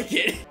 more like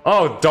it.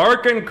 Oh,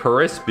 dark and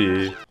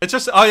crispy. It's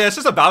just, oh yeah, it's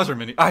just a Bowser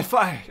mini. I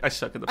suck at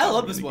the I Bowser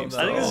love this mini one, games, though.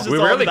 I think this is just We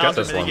all rarely about get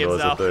this one minigames though,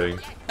 now. is the thing.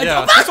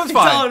 Yeah, Fuck this one's me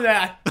telling fine.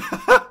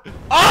 that.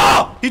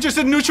 Oh! He just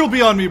did neutral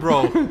B on me,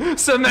 bro. Oh,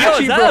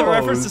 Smashy is that a Bros.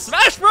 reference to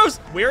Smash Bros?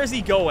 Where is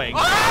he going?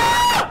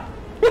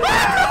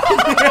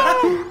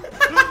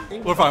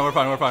 We're fine, we're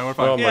fine, we're fine, we're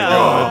fine. Oh my Yeah,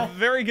 god.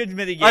 very good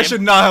minigame. I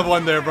should not have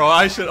won there, bro.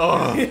 I should,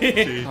 oh.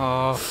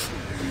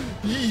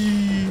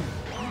 gee.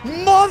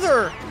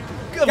 Mother!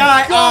 Good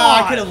God,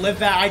 God! I could have lived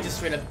that. I just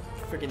straight up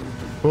freaking.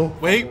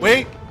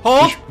 Wait,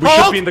 hold, We should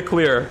hold, be in the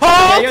clear.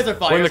 Yeah, yours are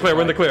fine. We're in the yours are clear,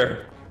 we're in the fine.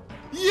 clear.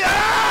 Yeah!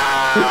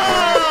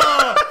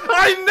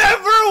 I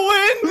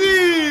never win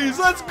these!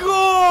 Let's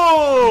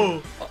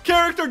go!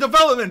 Character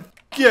development,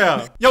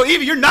 yeah. Yo,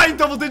 Evie, you're 9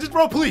 double digits,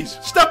 bro, please.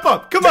 Step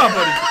up, come on,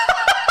 buddy.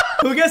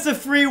 Who gets a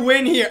free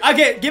win here?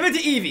 Okay, give it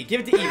to Evie. Give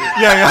it to Evie.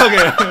 Yeah,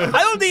 okay.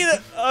 I don't need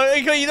it.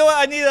 Okay, you know what?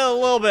 I need it a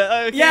little bit.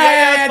 Okay,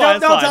 Yeah. that's fine,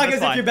 Don't talk that's as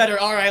fine. if you're better.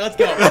 All right, let's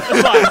go.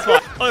 It's fine, it's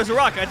fine. Oh, there's a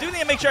rock. I do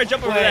need to make sure I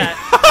jump over that.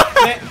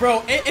 Man,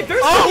 bro, if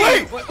there's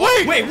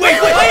Wait. wait.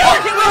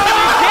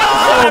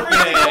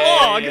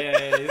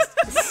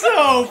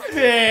 So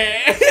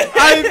pissed.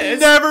 I've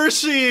never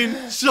seen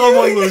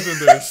someone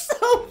losing this.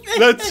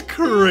 That's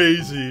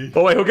crazy.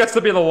 Oh wait, who gets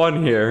to be the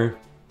one here?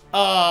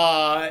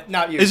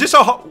 Not you. Is this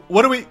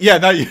what do we? Yeah,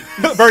 not you.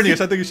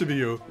 Bernius, I think it should be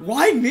you.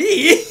 Why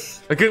me?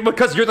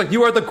 Because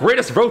you are the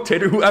greatest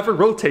rotator who ever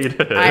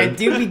rotated. I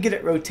do be good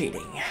at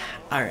rotating.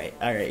 All right.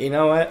 You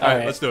know what? All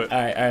right, let's do it.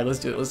 All right, let's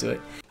do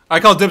it. I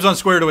call dibs on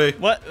squared away.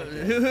 What?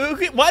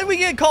 Why do we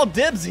get called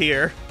dibs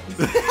here?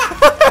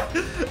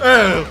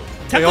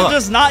 Temple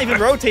does not even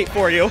rotate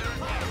for you.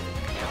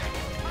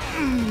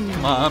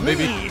 Come on,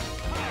 baby.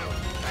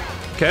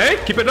 Okay,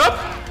 keep it up.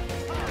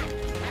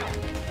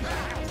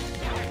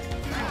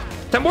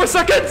 10 more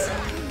seconds.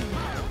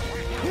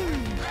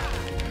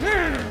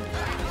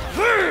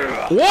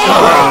 Whoa!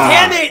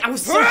 Damn it! I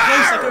was so close.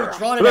 I could have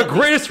drawn it. The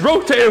greatest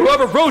rotator who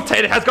ever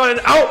rotated has gotten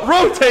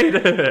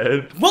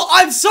out-rotated. Well,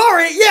 I'm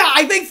sorry. Yeah,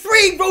 I think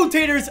 3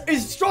 rotators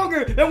is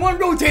stronger than 1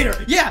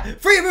 rotator. Yeah,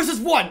 3 versus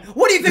 1.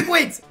 What do you think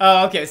wins?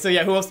 Okay. So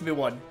yeah, who else to be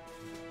 1?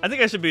 I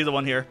think I should be the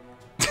one here.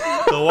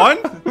 The one?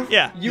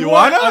 Yeah. You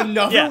wanna? want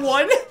another Yes.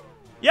 one?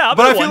 Yeah, I'll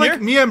But be I the feel one like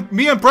here.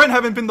 me and Brent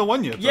haven't been the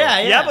one yet. Though.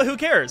 Yeah, but who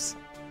cares?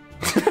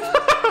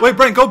 Wait,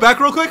 Brent, go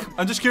back real quick.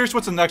 I'm just curious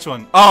what's the next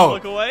one. Oh.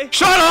 Look away.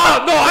 Shut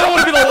up! No, I don't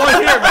want to be the one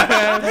here,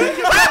 man.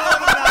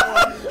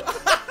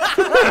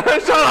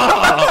 Shut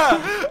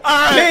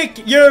up!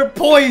 Pick your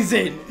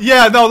poison.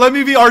 Yeah, no, let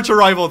me be arch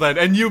rival then,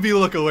 and you be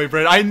look away,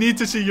 Brent. I need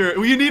to see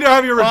your. You need to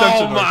have your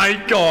redemption. Oh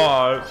my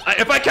god!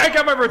 If I can't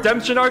get my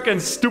redemption arc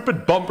and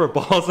stupid bumper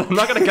balls, I'm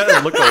not gonna get a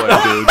look away,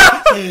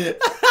 dude.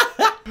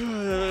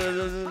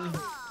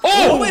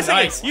 Oh, wait a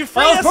second. Nice. You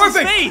freed us in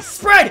perfect. space.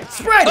 Spread.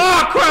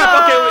 Oh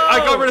crap! Okay, wait, I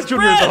got rid of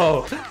Junior Spread.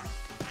 though.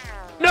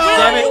 No!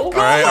 Damn it. Go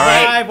Alright, away.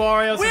 Survive,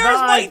 Wario. Where's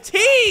my Survive.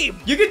 team?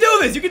 You can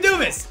do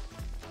this.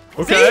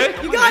 Okay.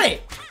 See? You got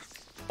it.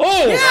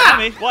 Oh! Yeah.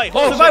 Me. Wait,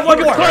 Oh, Survive one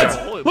look at more. the clips!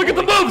 Holy Look at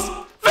the moly. moves!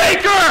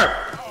 Faker!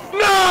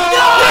 No!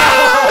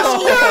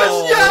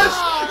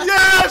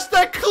 Yes!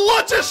 The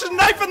clutchest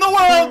knife in the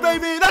world,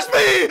 baby! That's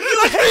me!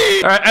 That's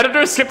me! Alright,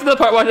 editor, skip to the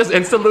part where I just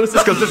instant lose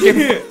this because this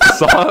game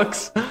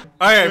sucks.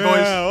 Alright, boys.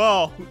 Yeah,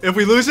 well, If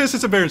we lose this,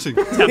 it's embarrassing.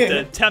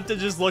 tempted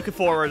just looking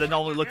forward and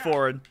only look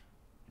forward.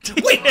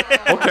 Wait.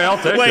 Okay, I'll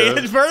take Wait,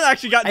 it. Vern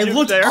actually got I juked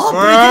looked there. up,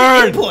 but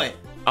it didn't input.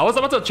 I was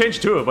about to change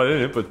to it, but I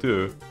didn't input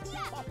too.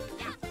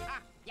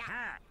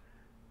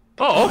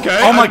 Oh, okay.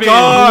 Oh my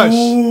gosh!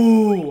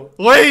 Ooh.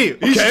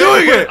 Wait, he's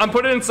doing it! I'm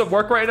putting in some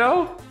work right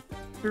now.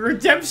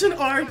 Redemption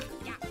arc.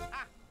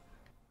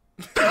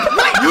 You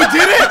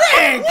did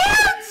it!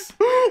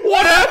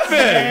 What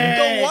happened?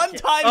 The one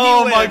time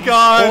Oh he my wins.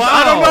 gosh! Wow,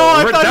 I don't know.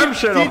 I thought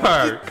redemption he-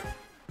 arc.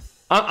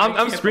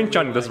 I'm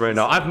screenshotting this right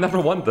now. I've never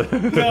won this.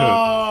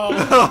 Oh.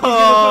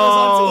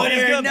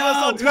 He's gonna put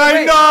us on Twitter.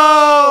 I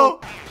know.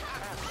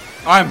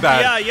 I'm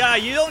bad. Yeah,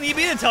 you don't need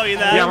me to tell you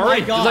that. Yeah, I'm my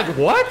already God. like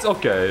what?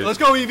 Okay. Let's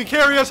go, Evie.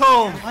 Carry us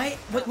home.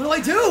 What do I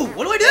do?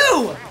 What do I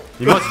do?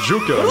 You must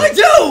juke What do I him.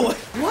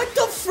 do? What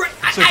the frick?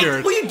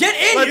 Secured. Will you get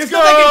in? Let's There's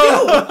nothing I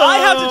can do. I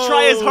have to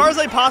try as hard as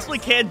I possibly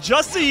can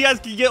just so you guys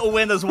can get a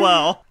win as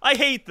well. I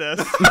hate this.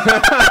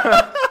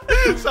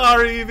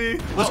 Sorry, Evie.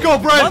 Let's go,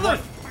 Brent. Mother-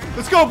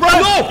 Let's go, Brent.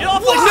 Get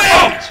off my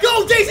What? stage!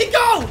 Go, Daisy,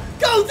 go!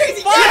 Go,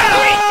 Daisy!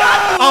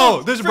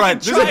 Oh, this is Brent.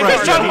 This is try Brent.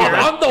 hard. Shut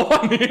up! I'm the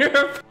one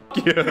here. F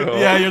you.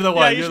 Yeah, you're the Yeah,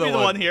 one. you You're should be the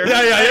one here.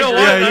 Yeah, you know what?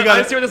 Yeah, you got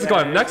I it. see where this is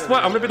going. Next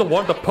one, I'm gonna be the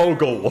one, the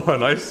pogo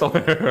one. I swear.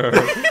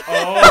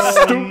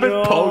 Stupid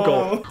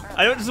pogo.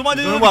 I just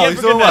wanted to do it Doing well, again he's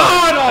for good doing well.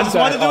 measure. Oh, no, I just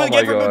wanted to do it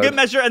again for God. good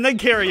measure and then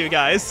carry you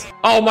guys.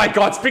 Oh my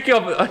god, speaking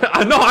of,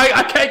 no,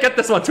 I can't get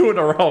this one 2 in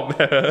a row,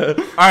 man. All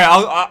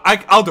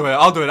right, I'll do it.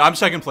 I'll do it. I'm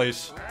second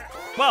place.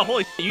 Wow,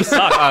 holy shit, you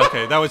suck.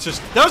 Okay, that was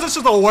just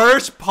the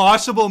worst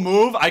possible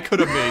move I could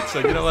have made. So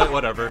you know what?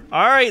 Whatever.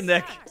 All right,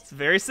 Nick. It's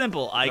very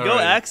simple. I go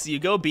right. X, you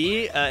go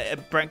B,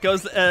 Brent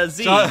goes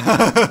Z.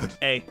 So-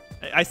 A.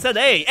 I said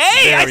A. A!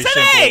 I Very said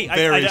simple. A!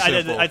 Very I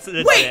did. simple. I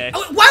said Wait, A.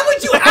 why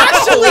would you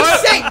actually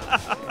say?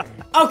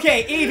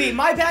 Okay, Evie,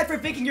 my bad for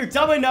thinking you're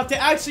dumb enough to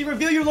actually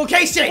reveal your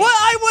location. What?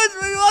 I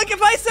would, like,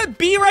 if I said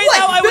B right What?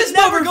 now, I would This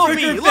never go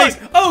B. motherfucker Look,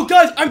 thinks, oh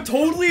gosh, I'm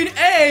totally an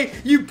A.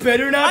 You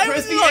better not I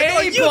press the look, A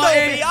look, you go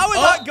button. B. I would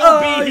not go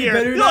B You here.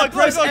 better Look, not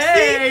press look, A. see?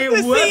 I would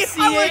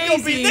go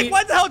B. Whoopsie-daisy. Nick,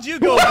 why the hell did you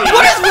go B?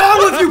 What is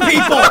wrong with you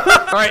people?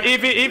 Alright,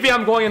 Evie,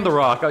 I'm going in the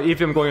rock.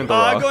 Evie, I'm going in the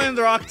rock. I'm going in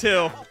the rock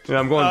too. Yeah,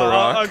 I'm going in the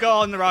rock. I'll go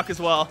on the rock as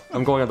well.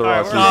 I'm going in the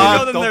Alright, rock. we're Evie.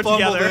 gonna go in there Don't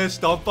fumble together. this.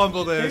 Don't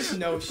fumble this. There's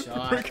no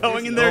shot. We're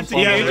going in There's there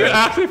no Did you together.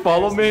 actually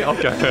follow me?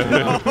 Okay.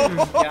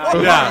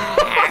 Yeah.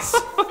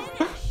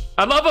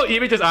 I love how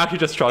Evie just actually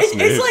just trusts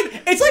me.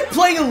 It's like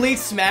playing Elite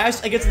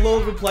Smash against a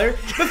low-level player.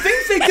 The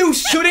things they do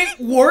shouldn't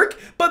work,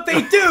 but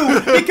they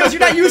do because you're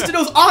not used to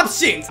those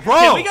options. Bro.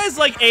 Can we guys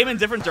like aim in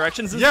different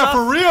directions and Yeah, stuff?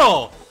 for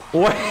real.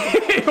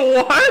 Wait,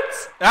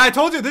 what? I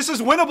told you, this is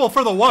winnable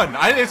for the 1.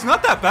 It's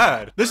not that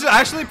bad. This is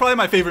actually probably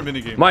my favorite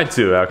minigame. Mine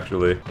too,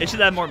 actually. They should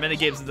have more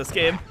minigames in this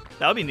game.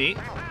 That would be neat.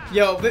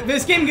 Yo,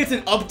 this game gets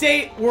an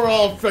update. We're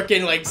all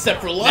freaking like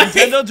set for life.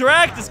 Nintendo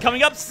Direct is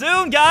coming up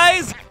soon,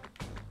 guys.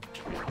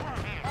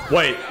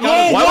 Wait, No,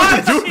 why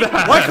would you do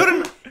that? Why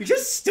couldn't You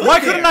just stood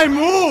Why there. couldn't I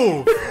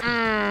move?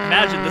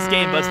 Imagine this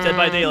game, but it's Dead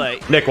by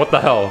Daylight. Nick, what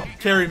the hell?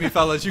 Carry me,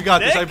 fellas. You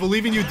got this. Nick? I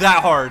believe in you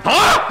that hard.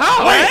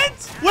 How?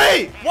 What?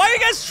 Wait! Why are you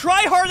guys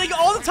try-harding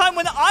all the time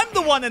when I'm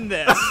the one in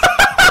this?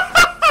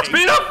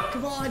 Speed up!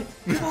 Come on,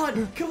 come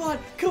on, come on,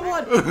 come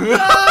on.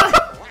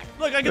 Ah!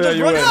 Look, I can just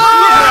you run win. around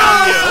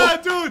Ah,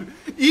 dude!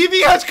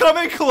 Eevee has come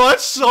in clutch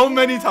so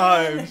many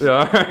times. Yeah,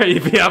 alright,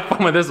 Evie, have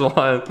fun with this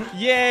one.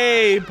 you.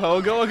 Yay,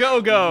 Pogo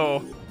go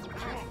go.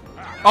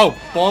 Oh,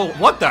 ball!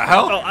 What the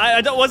hell? Oh, I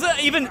wasn't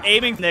even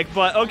aiming, Nick,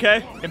 but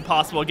okay.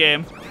 Impossible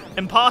game.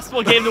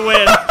 Impossible game to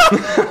win.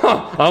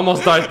 I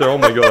almost died there, oh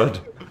my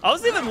god. I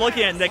wasn't even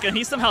looking at Nick, and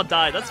he somehow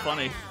died. That's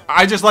funny.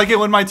 I just like it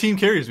when my team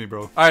carries me,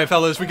 bro. All right,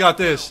 fellas, we got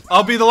this.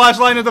 I'll be the last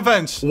line of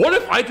defense. What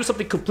if I do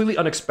something completely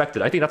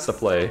unexpected? I think that's the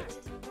play.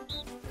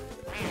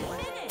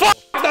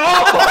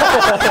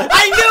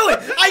 I knew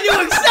it! I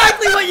knew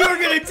exactly what you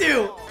were gonna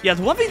do! Yeah,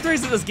 the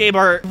 1v3s in this game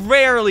are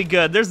rarely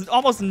good. There's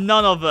almost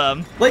none of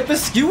them. Like, the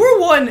skewer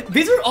one,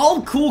 these are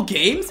all cool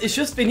games. It's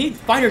just they need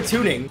finer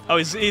tuning. Oh,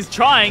 he's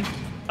trying.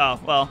 Oh,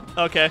 well,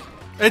 okay.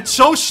 It's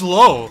so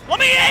slow. Let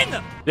me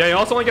in! Yeah, you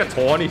also only get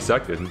 20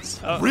 seconds.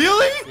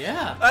 Really?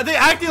 Yeah. Are they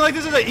acting like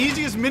this is the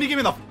easiest minigame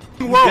in the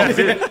f***ing world? Yeah,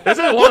 see, this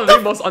is one of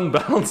the most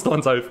unbalanced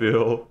ones, I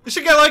feel. It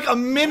should get like a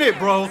minute,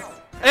 bro.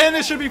 And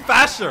it should be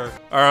faster.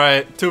 All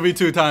right,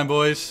 2v2 time,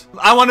 boys.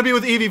 I want to be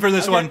with Eevee for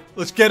this one.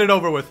 Let's get it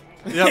over with.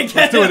 Yep,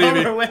 let's do it,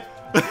 Eevee.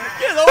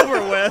 Get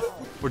over with.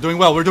 We're doing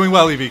well,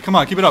 Eevee. Come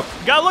on, keep it up.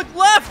 Gotta look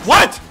left.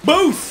 What?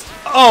 Boost!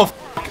 Oh, f***.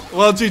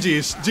 Well,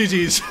 GG's.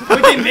 GG's.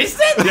 Wait, they missed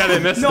it? Yeah, they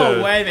missed it.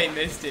 No way they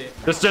missed it.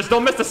 Just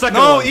don't miss the second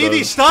No, one. Eevee,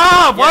 though.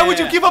 stop! Why Yeah, would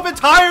you yeah. give up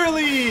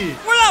entirely?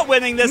 We're not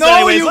winning this No,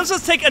 anyways. you Let's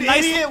just take a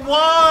nice... idiot.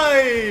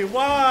 Why?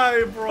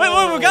 Why, bro? Wait,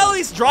 we gotta at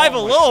least drive a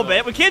little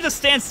bit. We can't just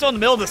stand still in the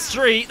middle of the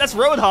street. That's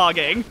road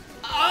hogging.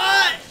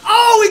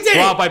 Oh, we did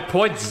Wow, it! by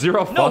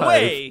 0.05. No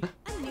way.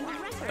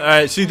 All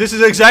right, see, this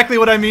is exactly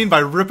what I mean by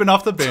ripping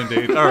off the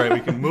Band-Aid. All right, we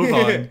can move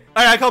on. All right,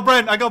 I call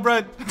Brent.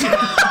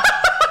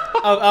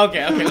 Oh,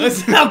 okay,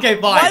 listen. Okay,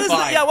 fine, Why does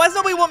fine.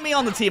 nobody want me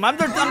on the team? I'm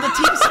the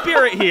team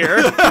spirit here.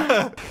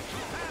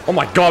 Oh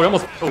my god, we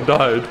almost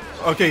died.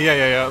 Okay,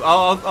 yeah.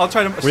 I'll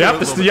try to. You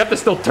have to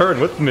still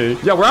turn with me.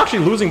 Yeah, we're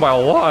actually losing by a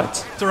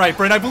lot. It's all right,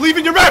 Brent. I believe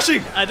in your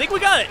mashing. I think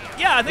we got it.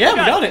 Yeah, I think Yeah, we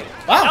we got it.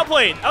 Wow.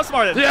 Outplayed.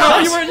 Outsmarted. Yeah,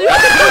 Nice. you were.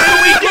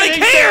 We really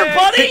care,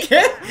 buddy.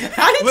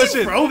 How did Listen,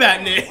 you throw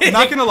that, Nick?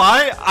 Not gonna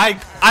lie,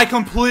 I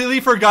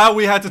completely forgot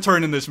we had to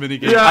turn in this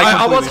minigame. Yeah,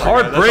 I was completely forgot. That's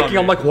heartbreaking. on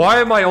I'm me. like, why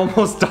am I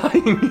almost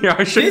dying here?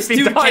 I shouldn't This be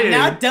dude dying.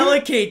 cannot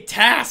delegate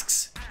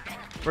tasks.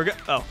 We're good.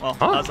 Oh, well.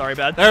 Oh, sorry,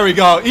 bad. There we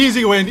go.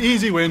 Easy win.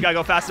 Easy win. Gotta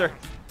go faster.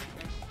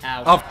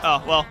 Ow. Oh,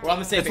 Oh, well. We're on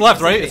the same it's page,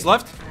 left, we're on the right? same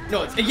It's page. left.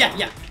 No, it's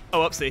yeah. Oh,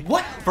 whoopsie.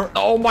 What?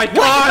 Oh my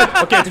god.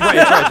 Okay, it's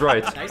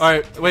right. Nice. All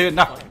right, wait,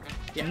 no.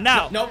 Yeah.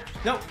 Now. No.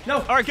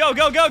 All right, go.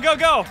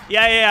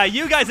 Yeah.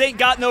 You guys ain't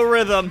got no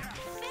rhythm.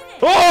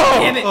 Oh!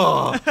 Damn it.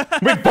 Oh.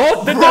 We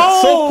both did that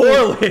so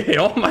poorly.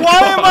 Oh my god. Why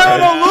am I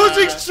on a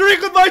losing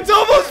streak with my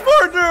doubles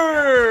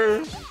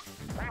partner?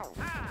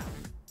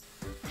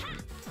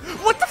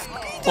 What the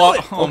fuck are you Oh,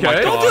 doing? oh my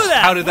Okay. Don't gosh. do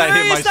that. How did that We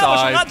already hit my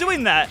established I'm side? not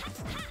doing that.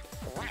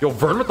 Yo,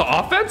 Vern with the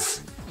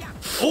offense?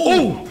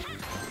 Oh.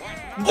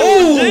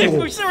 Oh!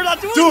 We said we're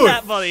not doing Dude.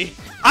 that, buddy.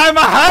 I'm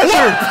a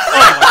hazard.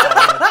 Oh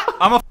my God.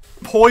 I'm a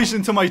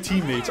poison to my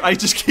teammates. I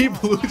just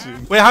keep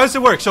losing. Wait, how does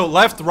it work? So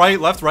left, right,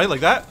 like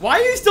that? Why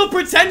are you still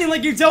pretending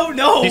like you don't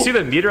know? You see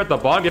the meter at the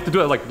bottom? You have to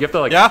do it like,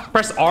 Yeah?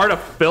 press R to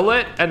fill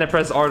it, and then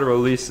press R to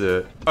release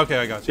it. Okay,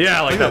 I got you.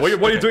 Yeah, like that.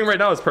 What you're doing right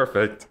now is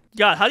perfect.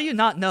 God, how do you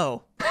not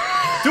know?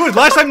 Dude,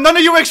 last time none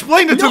of you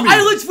explained it to No, me. we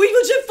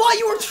legit thought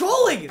you were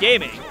trolling.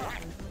 Gaming.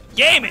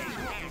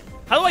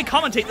 How do I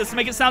commentate this to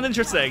make it sound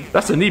interesting?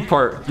 That's the neat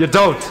part. You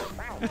don't.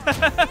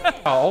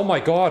 Oh my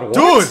god, what?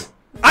 Dude,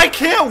 I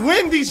can't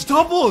win these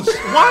doubles.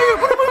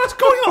 What's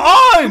going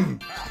on?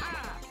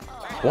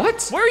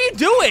 What? What are you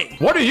doing?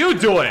 What are you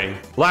doing?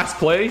 Last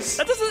place?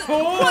 That doesn't.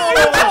 What are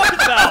you talking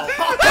about?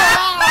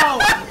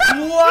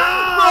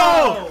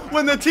 Wow. Bro,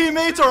 when the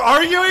teammates are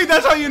arguing,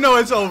 that's how you know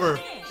it's over.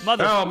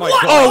 Mother. Oh my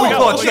What? god. Oh, we Oh,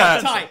 clutched we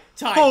got that.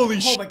 Tie. Holy Oh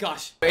sh- my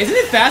gosh. Isn't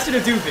it faster to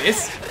do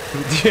this?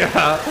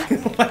 Yeah.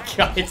 Oh my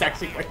god, it's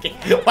actually working.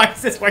 Why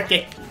is this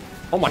working?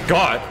 Oh my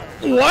god.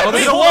 Oh, What? they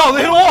hit a wall.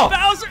 They hit a wall.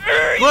 Bowser.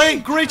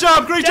 Great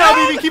job,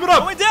 Down. Evie. Keep it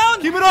up. Going down.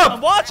 Keep it up.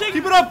 I'm watching.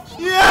 Keep it up.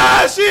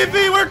 Yes,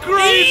 Evie, we're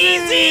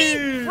crazy. Easy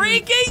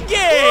freaking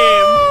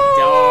game.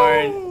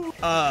 Darn.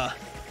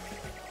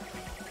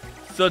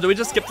 So do we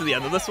just skip to the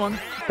end of this one?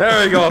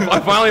 There we go. I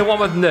finally won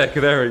with Nick.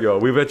 There we go.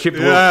 We've achieved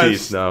world Yes.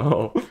 peace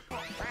now.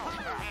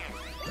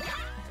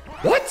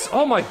 What?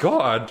 Oh my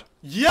god.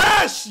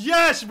 Yes,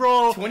 yes,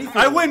 bro.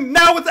 24. I win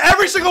now with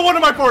every single one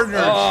of my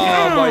partners.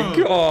 Oh my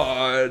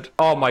god.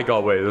 Oh my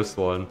god, wait, this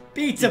one.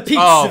 Pizza,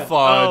 pizza. Oh,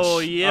 fudge. Oh,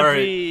 yippee. All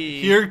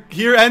right.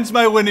 Here ends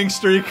my winning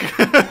streak.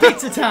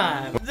 Pizza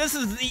time. This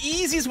is the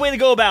easiest way to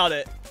go about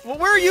it. Well,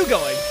 where are you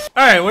going?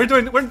 All right, we're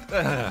doing.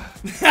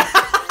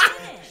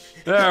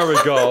 There we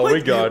go. We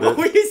got What it.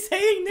 were you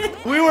saying,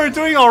 Nick? We were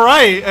doing all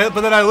right,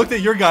 but then I looked at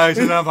your guys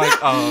and I'm like,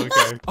 oh,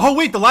 okay. Oh,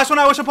 wait, the last one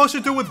I was supposed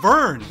to do with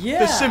Vern. Yeah.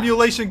 The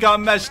simulation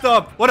got messed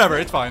up. Whatever,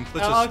 it's fine.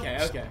 Let's Oh,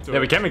 just okay. do Yeah,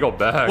 it. we can't even go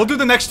back. We'll do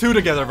the next 2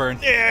 together, Vern.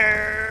 If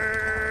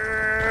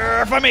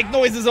I make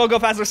noises, it'll go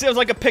faster. Seems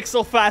like a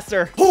pixel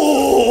faster.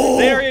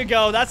 There you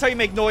go. That's how you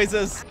make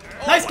noises.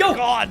 Nice, Oh go. my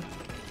God.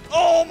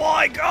 Oh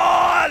my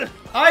God.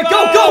 All right,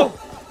 go.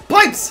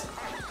 Pipes.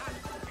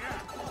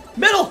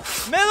 Middle.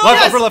 Middle. Left,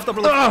 Yes. upper left.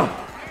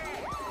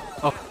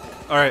 Oh,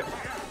 all right.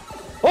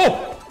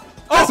 Oh!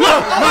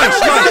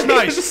 Nice.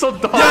 This is so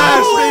dumb.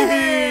 Yes,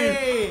 baby.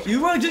 Hey,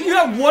 you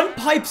had one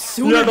pipe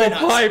sooner Yeah, the than us.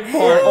 pipe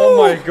part. Oh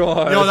my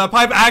god. Yo, that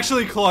pipe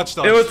actually clutched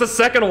us. It was the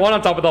second one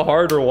on top of the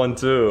harder one,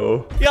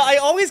 too. Yeah, I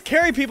always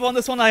carry people on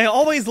this one. I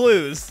always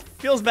lose.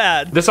 Feels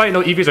bad. This is how you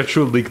know Eevee's a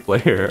true League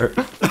player.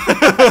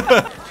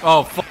 Oh,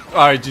 all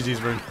right, GG's,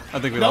 Vern. I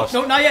think we lost.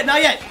 No, not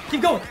yet.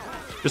 Keep going.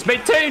 Just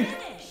maintain.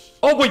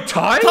 Oh, wait,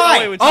 tie? Tie.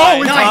 Wait, we Oh, tied.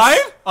 we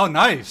Nice. tied? Oh,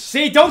 nice.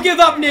 See, don't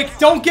give up, Nick.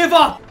 Don't give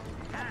up.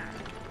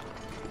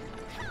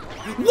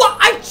 What?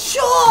 I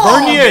chose.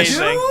 Vernius.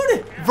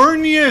 Dude.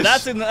 Vernius.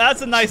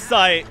 That's a nice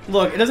sight.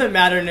 Look, it doesn't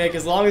matter, Nick,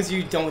 as long as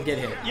you don't get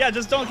hit. Yeah,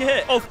 just don't get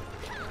hit. Oh,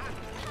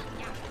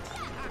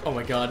 Oh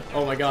my god.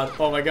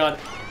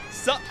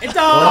 so, It's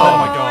Oh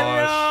my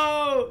gosh.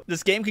 No.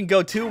 this game can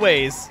go 2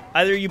 ways.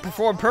 Either you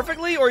perform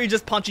perfectly or you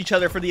just punch each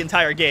other for the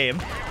entire game.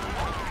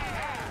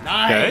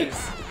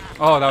 Nice.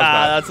 Oh, that was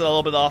bad. That's a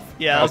little bit off.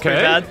 Yeah, that's pretty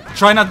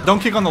Okay. bad. Don't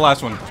kick on the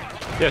last one.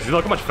 Yeah, see,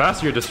 look how much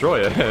faster you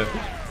destroy it.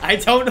 I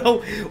don't know.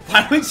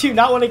 Why would you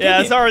not want to get Yeah,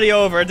 it? it's already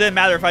over. It didn't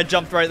matter if I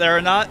jumped right there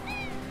or not.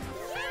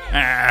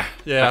 Yeah,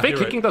 I think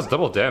you're kicking right. does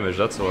double damage,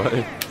 that's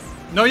why.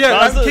 No, yeah,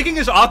 That's a- kicking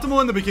is optimal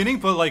in the beginning,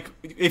 but like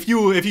if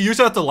you use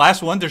it at the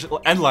last one, there's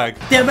end lag.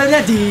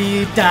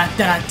 Da-ba-da-dee,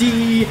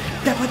 da-da-dee,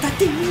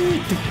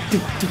 da-ba-da-dee,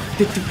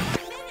 do-do-do-do-do.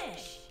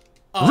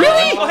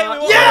 Really? Oh, hey,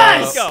 wait,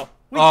 Yes! Let's go.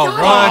 We Oh, got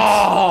it. what?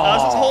 I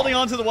was just holding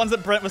on to the ones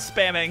that Brent was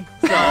spamming.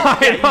 So,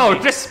 I know,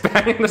 just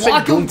spamming the same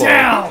Lock them goomba.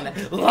 down!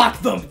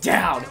 Lock them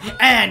down!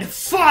 And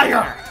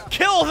fire!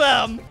 kill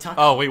them!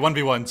 Oh wait,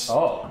 1v1s.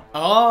 Oh.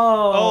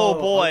 Oh,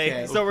 boy.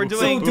 okay. So we're So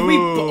doing... do we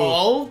Ooh.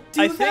 all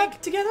do I that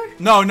think- together?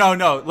 No.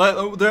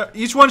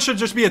 Each one should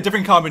just be a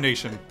different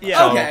combination.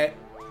 Yeah. Okay.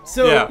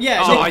 So, Yeah.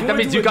 yeah. Oh, Nick, that wanna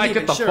means do you it guys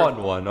even, get the sure.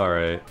 fun one,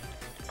 alright.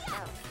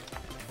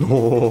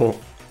 Oh.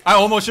 I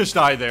almost just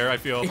died there, I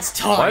feel. It's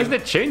time. Why isn't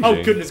it changing?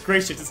 Oh, goodness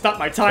gracious. It's not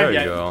my time There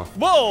yet. you go.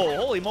 Whoa,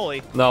 holy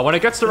moly. No, when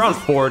it gets to around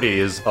 40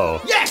 is...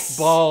 Oh. Yes!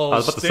 Balls. I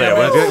was about to say,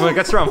 damn when it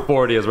gets to around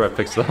 40 is where it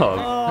picks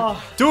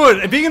up.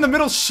 Dude, being in the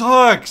middle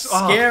sucks.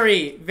 Oh.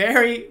 Scary.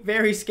 Very,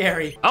 very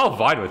scary. I'll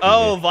vibe with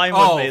Oh, you. Vine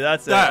with me.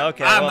 That's it.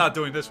 Okay. I'm well, not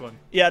doing this one.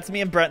 Yeah, it's me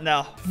and Brent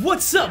now.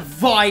 What's up,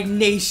 Vine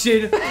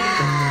Nation?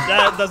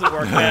 That doesn't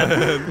work, man.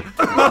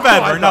 Not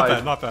bad, I Vern. Not died.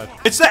 bad. Not bad.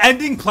 It's the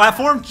ending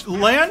platform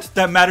land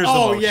that matters the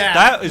Oh, most. yeah.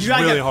 That is you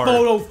gotta really get hard.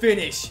 photo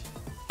finish.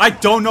 I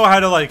don't know how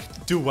to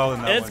like do well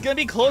in that It's one. gonna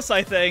be close,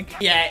 I think.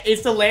 Yeah,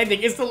 it's the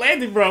landing. It's the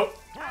landing, bro.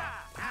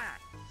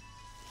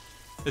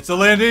 It's the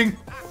landing.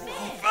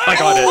 I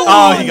got it.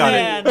 Oh, he got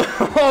man. it.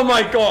 Oh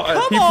my god.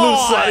 He flew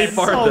on. slightly So,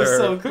 farther.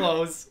 so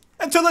close.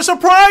 And to the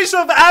surprise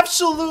of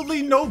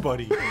absolutely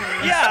nobody.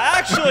 Yeah,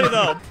 actually,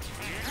 though.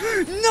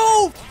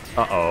 No!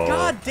 Uh-oh.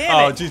 God damn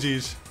Oh, it.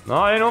 GG's. No,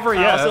 I ain't over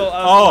I yet. also, I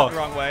was Oh. going the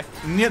wrong way.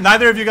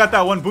 Neither of you got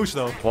that one boost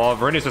though. Well,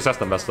 Vernius just has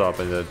to mess up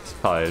and it's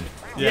tied.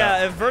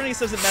 Yeah, if Vernice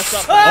doesn't mess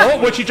up.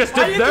 Oh, what you just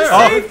Why did did you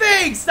there! say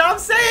things? Stop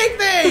saying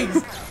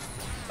things!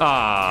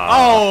 Ah.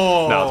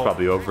 Oh. Now it's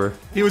probably over.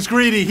 He was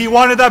greedy. He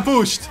wanted that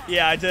boost.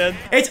 Yeah, I did.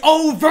 It's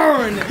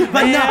over,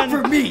 but not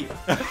for me.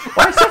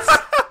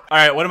 All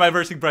right, what am I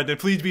versing, Brendan?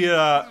 Please be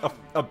a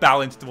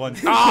balanced one.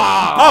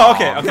 Ah. Oh,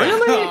 okay.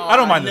 Really? I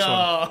don't mind this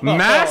one. No.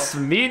 Mass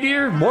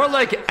meteor? More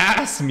like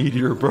ass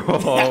meteor,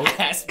 bro.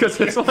 Ass Because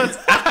this one's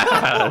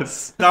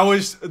ass. That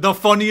was the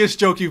funniest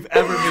joke you've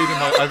ever made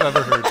I've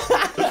ever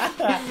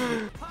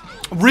heard.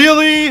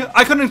 Really?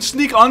 I couldn't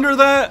sneak under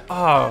that?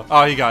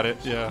 Oh, he got it.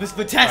 Yeah. This is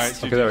the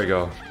test. Okay, there we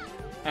go.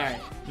 Alright.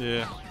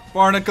 Yeah.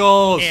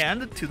 Barnacles.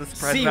 And to the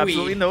surprise of Seaweed.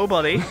 absolutely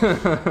nobody. So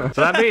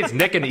that means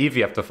Nick and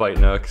Evie have to fight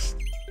next.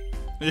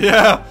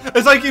 Yeah.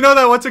 It's like, you know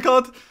that, what's it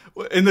called?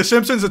 In The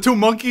Simpsons, the two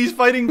monkeys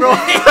fighting, bro?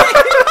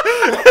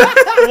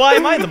 Why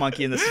am I the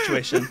monkey in this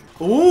situation?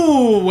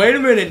 Ooh, wait a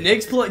minute.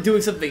 Nick's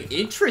doing something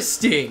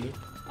interesting.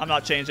 I'm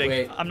not changing.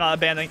 Wait. I'm not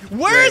abandoning.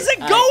 Where is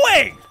it I-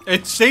 going?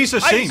 It stays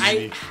the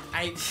same.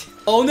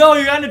 Oh no,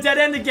 you're on a dead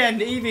end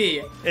again,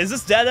 Evie. Is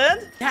this dead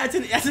end? Yeah,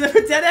 it's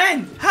another dead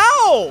end.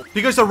 How?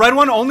 Because the red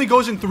one only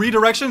goes in 3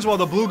 directions while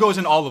the blue goes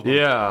in all of them.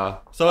 Yeah.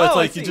 So it's Oh, I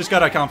like, you see. just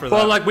gotta account for that.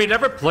 Well, like, we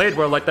never played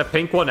where, like, the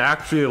pink one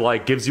actually,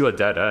 like, gives you a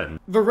dead end.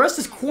 The rest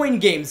is coin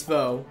games,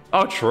 though.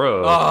 Oh,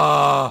 true.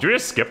 Ah. Do you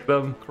just skip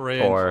them?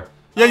 Cringe. Or...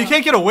 Yeah, you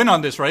can't get a win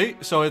on this,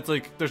 right? So it's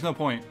like, there's no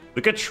point.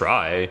 We could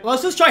try. Well,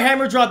 let's just try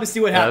hammer drop and see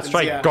what happens. Let's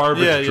try yeah.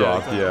 garbage drop,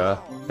 exactly. yeah.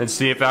 And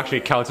see if it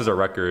actually counts as a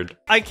record.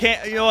 I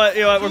can't. You know what?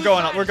 We're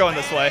going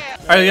this way.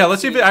 All right, yeah,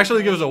 let's see if it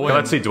actually gives a win. Okay,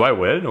 let's see, do I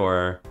win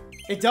or?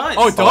 It does.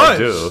 Oh, it Oh, I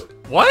does. do.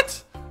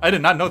 What? I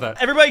did not know that.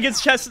 Everybody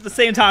gets chests at the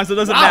same time, so it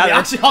doesn't Wow, we matter.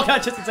 actually all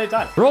got just at the same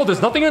time. Bro,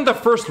 there's nothing in the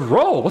first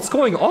row. What's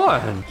going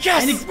on?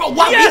 Yes. And bro,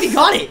 wow, Yes! Evie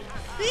got it.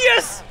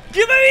 Yes.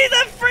 Give me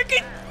that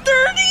freaking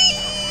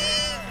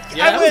 30.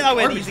 Yeah, I that win. was I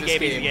win. garbage Easy this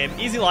game. Easy game.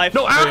 Easy life.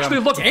 No, actually,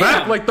 look Damn.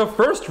 back. Like the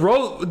first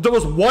row, there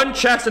was one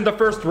chest in the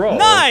first row.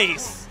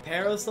 Nice.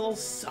 Parasol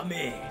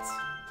Summit.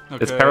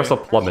 Okay. It's Parasol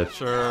Plummet.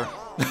 Sure.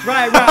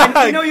 Right.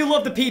 I know you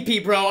love the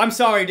PP, bro. I'm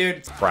sorry,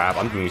 dude. Crap,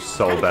 I'm doing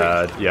so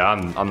bad. Yeah,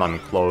 I'm not even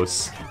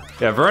close.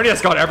 Yeah,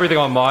 Vernius got everything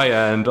on my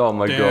end. Oh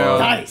my Damn. god.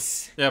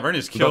 Nice. Yeah,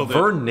 Bernie's The killed it.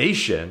 Vern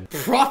Nation.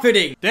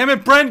 Profiting. Damn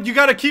it, Brent, you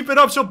gotta keep it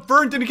up so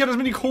Vern didn't get as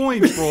many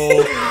coins, bro.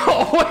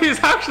 Oh, he's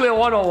actually a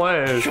one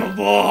away. Come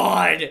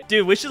on.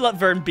 Dude, we should let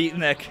Vern beat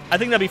Nick. I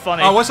think that'd be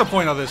funny. Oh, what's the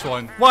point of this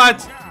one?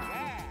 What?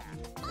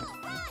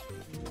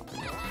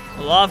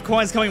 A lot of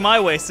coins coming my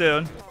way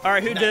soon. All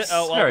right, who did?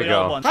 Oh, well, There we we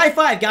all go. won. High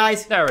five,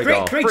 guys. There we great,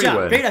 go. Great Free job.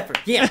 win. Great effort.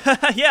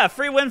 Yeah. Yeah,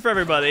 free win for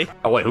everybody.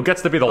 Oh wait, who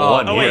gets to be the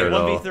one Oh wait, here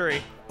though?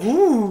 1v3.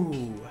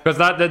 Ooh. Because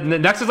the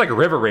next is like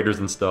River Raiders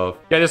and stuff.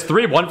 Yeah, there's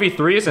 3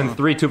 1v3s and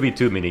 3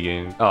 2v2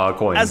 minigame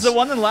coins. As the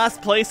one in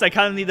last place, I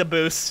kind of need a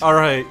boost. All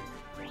right.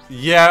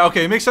 Yeah,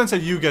 okay, it makes sense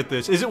that you get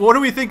this. Is it? What do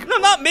we think? No,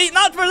 not me.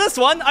 Not for this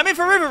one. I mean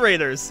for River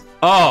Raiders.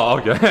 Oh,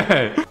 okay. All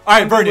right,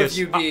 I'm good Vernius. with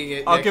you being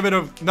it, I'll Nick. give it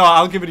a. No,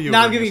 I'll give it to you. No,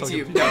 I'm Vernius. giving it I'll to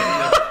you. give- No.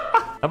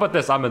 How about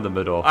this? I'm in the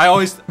middle. I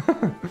always.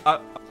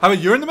 How about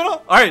you're in the middle?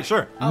 All right,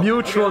 sure.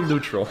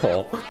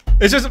 Neutral.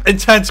 It's just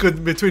intense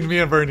between me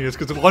and Vernius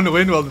because one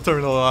win will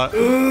determine a lot.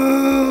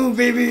 Ooh,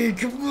 baby,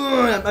 come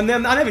on.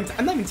 I'm not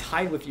even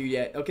tied with you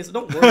yet. Okay, so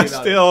don't worry about it.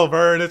 Still,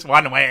 Vern, it's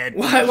one win.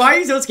 Why are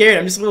you so scared?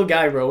 I'm just a little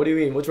guy, bro. What do you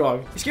mean? What's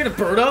wrong? You scared of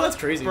Birdo? That's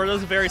crazy.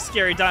 Birdo's a very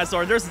scary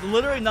dinosaur. There's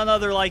literally none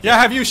other like Yeah,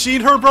 it. have you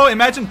seen her, bro?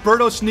 Imagine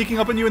Birdo sneaking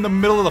up on you in the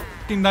middle of the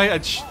fucking night.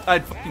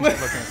 I'd fucking shit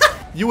myself.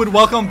 You would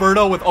welcome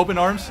Birdo with open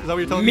arms? Is that what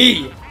you're telling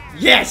me? Me?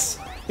 Yes.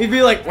 He'd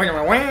be like, wah,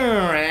 wah, wah,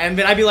 and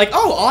then I'd be like,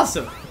 oh,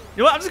 awesome. You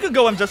know what? I'm just gonna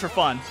go in just for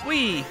fun.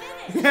 Wee.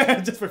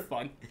 Just for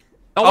fun.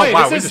 Oh Oh, wait,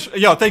 wow. this is.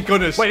 Yo, thank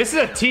goodness. Wait, this is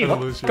a team. Gonna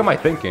What lose the fuck am I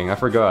thinking? I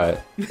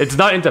forgot. It's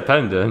not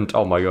independent.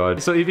 Oh my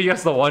god. So Evie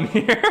gets the one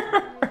here.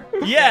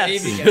 Yes.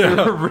 Evie gets it.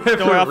 Don't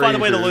worry, I'll find a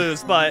way to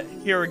lose. But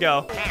here we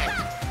go.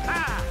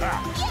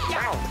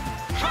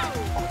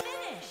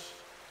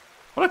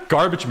 What a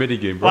garbage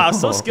minigame, bro. Wow,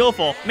 so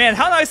skillful. Man,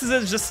 how nice is it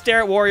to just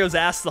stare at Wario's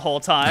ass the whole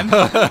time?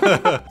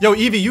 Yo,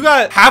 Evie, you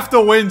got half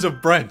the wins of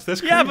Brent.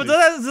 That's crazy. Yeah, but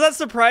does that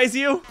surprise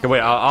you? Okay,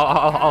 wait,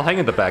 I'll hang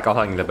in the back. I'll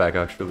hang in the back,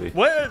 actually.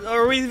 What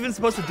are we even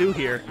supposed to do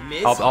here?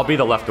 Miss? I'll be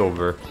the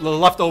leftover. The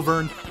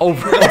leftover.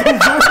 Over.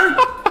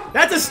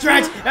 That's a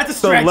stretch. That's a The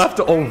stretch.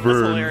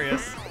 leftover.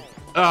 Hilarious.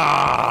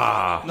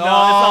 Ah. No, it's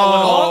not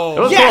winnable. It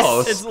was Yes!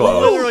 close. It's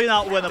close. literally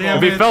not winnable.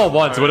 Damn If he fell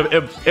once, it would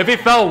have. If he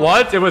fell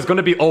once, it was going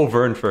to be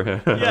over for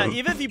him. Yeah,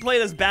 even if he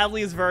played as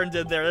badly as Vern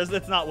did there,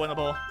 it's not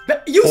winnable.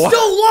 You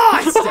still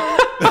lost.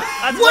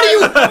 That's What are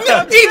you?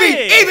 I'm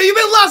Evie, saying. you've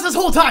been lost this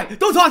whole time.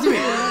 Don't talk to me.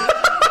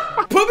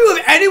 Put me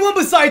with anyone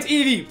besides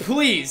Evie,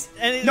 please.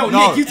 No,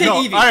 Nick, you take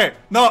Evie. All right.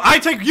 No, I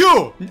take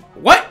you.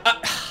 What?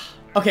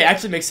 Okay,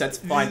 actually makes sense.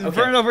 Fine. Okay.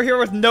 Vern over here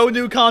with no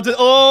new content.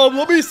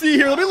 Let me see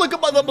here. Let me look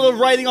at the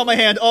writing on my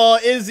hand.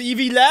 Is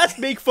Evie last?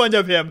 Make fun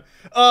of him.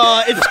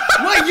 It's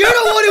What? You're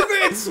the one who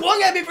freaking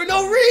swung at me for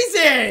no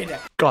reason.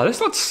 God,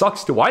 this one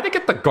sucks too. Why'd they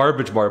get the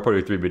garbage Mario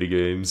Party 3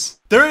 minigames?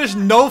 There is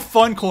no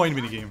fun coin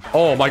minigame.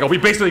 Oh my god, we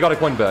basically got a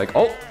coin back.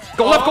 Oh,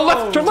 go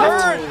left, turn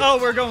left. Vern. Oh,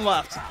 we're going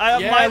left. We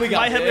got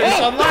my head this.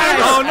 was Oh, nice.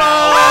 Oh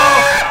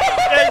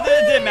no! It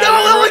didn't matter.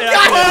 No, one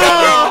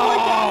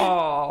got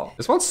Oh,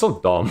 this one's so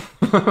dumb.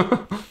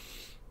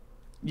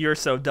 You're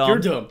so dumb. You're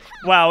dumb.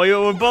 Wow, we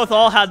both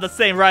all had the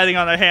same writing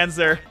on our hands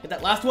there. Get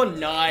that last one.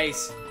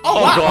 Nice. Oh,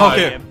 wow. God.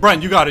 Okay,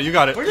 Brent, you got it. You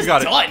got it. We're You just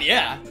got it. done.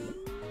 Yeah.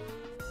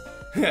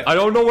 I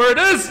don't know where it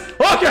is.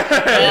 Okay.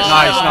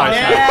 Nice.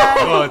 Yeah.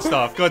 Good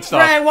stuff. Good stuff.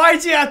 Brad,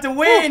 why'd you have to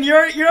win? You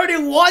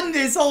already won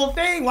this whole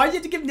thing. Why'd you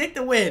have to give Nick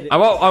the win? I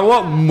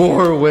want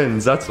more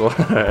wins. That's why.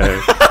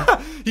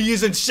 He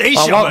is I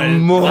insatiable. want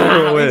more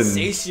Wow, wins.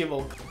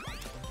 insatiable.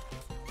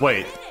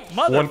 Wait,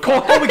 Mother. one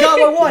coin. Oh, we got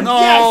 1-1.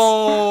 Yes.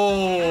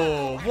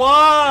 No.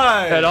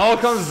 Why? It all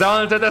comes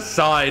down to the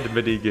side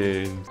mini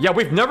games. Yeah,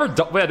 we've never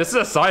done. Wait, this is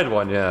a side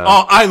one. Yeah.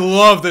 Oh, I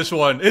love this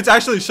one. It's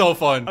actually so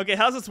fun. Okay,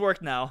 how's this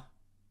work now?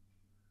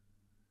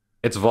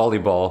 It's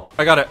volleyball.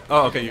 I got it.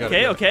 Oh, okay, you got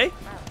it. Okay.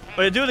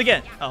 Wait, do it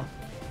again. Oh.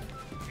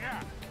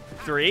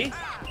 3.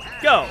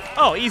 Go.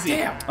 Oh, easy.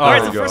 Damn. All right,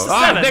 There so we go. first to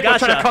 7. Nick, I'm trying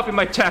to Gotcha. copy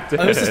my tactic.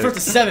 Oh, this is first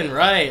to 7,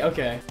 right?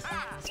 Okay.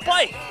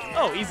 Spike.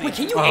 Oh, easy. Wait,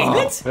 can you aim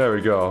it? There we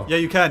go. Yeah,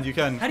 you can. You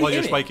can. How do you While you're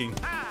aim it? spiking.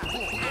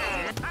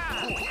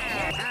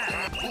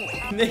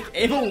 Nick,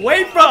 aim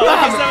away from him.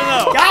 Okay,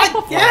 7-0.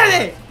 God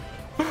damn it!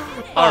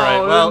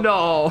 Alright, well.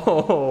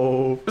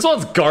 No. This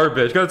one's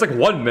garbage. It's like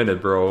 1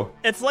 minute, bro.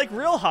 It's like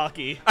real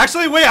hockey.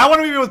 Actually, wait, I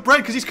want to be with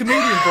Brent because he's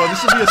Canadian, bro.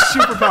 This would be a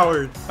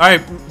superpower.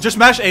 Alright, just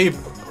mash A,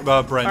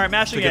 Brent. Alright,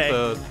 mashing to get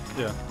A.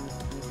 Yeah.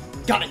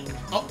 Got it.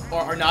 Oh,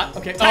 or not.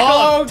 Okay.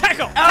 Tackle him.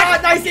 Tackle. Ah,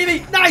 nice,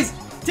 Evie. Nice.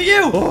 To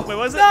you. Wait, what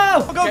was it?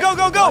 No. Go, go,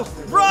 go, go.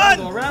 Run.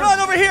 Go around. Run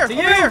over here. To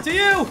Over you. here. To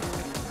you.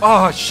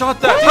 Oh, shot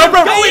that.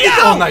 Bro.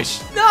 yeah. Oh, nice.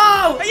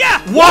 No.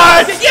 Yeah.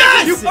 What?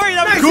 Yes. You already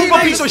know.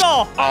 Goomba piece of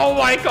stall. Oh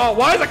my god,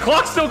 why does the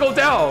clock still go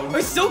down?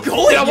 It's still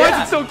going. Yeah, why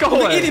is it still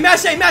going? Okay, Evie,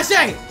 mash A, mash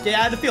A. Get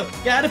out of the field.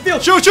 Get out of the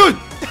field. Shoot.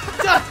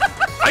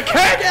 I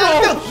can't, Get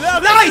out of the bro!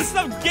 field. No, Nice. this is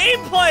some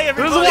gameplay, This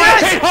everybody. is why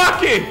I hate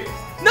hockey!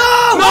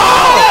 No.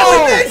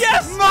 No. Yes.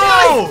 Yes.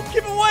 No. Yes.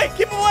 Keep away.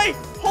 Keep away.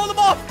 Hold him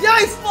off.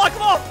 Yes. Block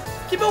him off.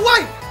 Keep it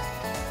away.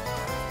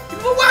 Keep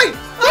it away.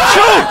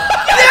 Shoot.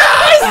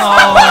 Yes.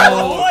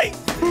 Oh. Wait.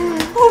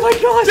 Oh my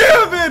gosh.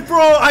 Damn it,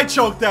 bro. I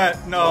choked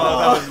that. No,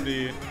 that was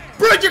me.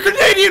 Brent, you're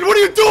Canadian. What are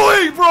you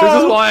doing, bro?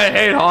 This is why I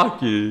hate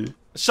hockey.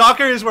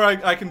 Soccer is where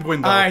I can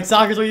win, though. All right,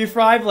 soccer's where you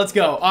thrive. Let's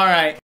go. All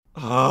right.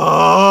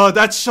 Oh,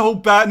 that's so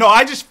bad. No,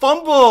 I just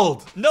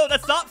fumbled. No,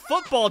 that's not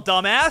football,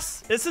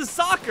 dumbass. This is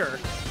soccer.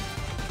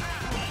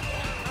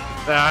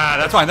 Ah,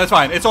 That's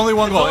fine. It's only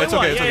one goal. Only It's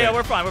one. okay. It's yeah, okay. yeah,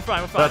 we're fine.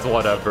 that's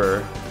whatever.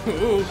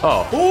 Ooh.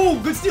 Oh. Oh,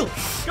 good steal.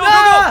 Go,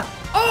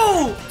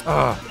 Oh.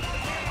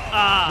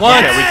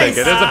 What? Yeah, we take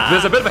it.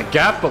 There's a bit of a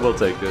gap, but we'll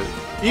take it.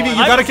 Evie, you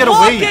I'm gotta get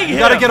away. blocking You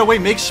gotta him. get away.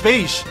 Make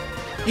space.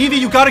 Evie,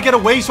 you gotta get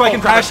away so I can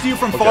pass to you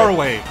from far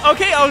away.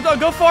 Okay, I'll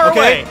go far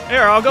Okay. away.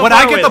 Here, I'll go When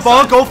far I away get the this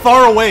ball, time. go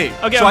far away.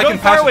 Okay, so I'm I going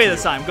can pass far away it to this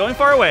you. time. Going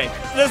far away.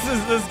 This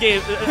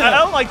game. I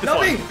don't like this No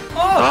one. me.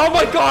 Oh. Oh my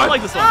I god! don't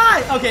like this one.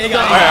 Ah. Okay, I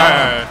got it.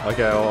 Alright.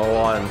 Okay, well,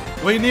 one.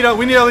 We need at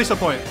least a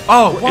point.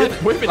 Oh,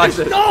 what? Wait, Nice.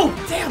 No.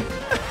 Damn.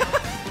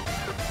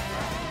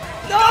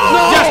 No.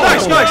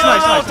 Yes, nice.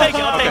 I'll take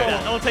it. I'll take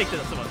that. I'll take this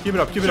one. Keep it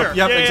up. Keep it Sure. up.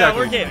 Yep, yeah,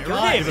 exactly. We're gaming. We're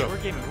God. gaming. We're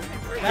gaming.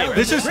 We're gaming.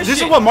 This is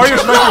Christian. what Mario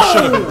Sniper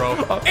should have been,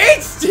 bro.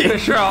 Instant.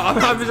 Sure,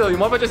 I'm just you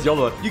want if I just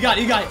yell it? You got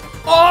it. You got it.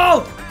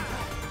 Oh.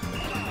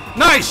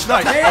 Nice.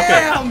 Okay.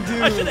 Damn,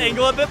 dude. I should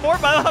angle a bit more,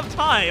 but I don't have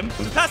time.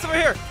 Pass over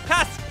here.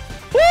 Pass.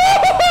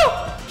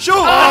 Shoot!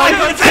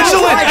 it's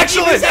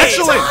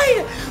Excellent.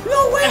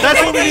 No way.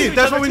 That's what we Hey, need.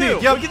 That's what we number need.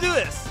 two. Yep. We can do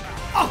this.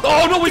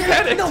 Oh no, we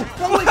panicked! No.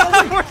 No way. No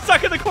way. We're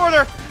stuck in the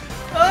corner.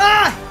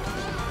 Ah.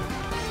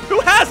 Who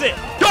has it?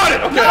 Got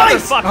it! Okay.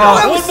 Nice. Motherfucker. Oh,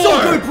 that was One so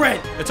more. good,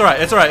 Brent. It's alright.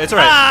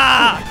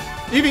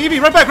 Ah! Evie,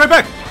 right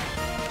back.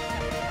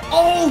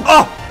 Oh.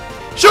 Oh!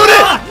 Shoot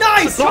it!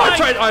 Nice. So I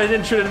tried. I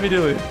didn't shoot it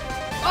immediately.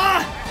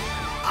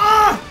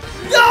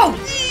 No.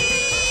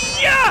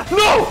 Yeah!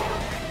 No!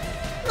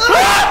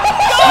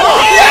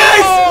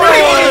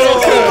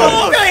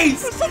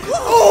 Yes. So close.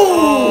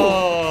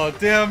 Oh,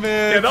 damn it.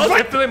 Yeah, that was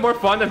infinitely more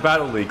fun than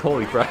Battle League.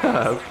 Holy crap!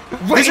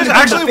 This is in the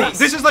actually face.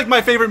 this is like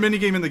my favorite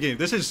minigame in the game.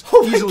 This is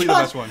Oh my easily the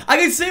God. best one. I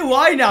can see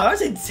why now. That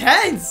was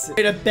intense.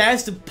 The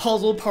best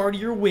puzzle part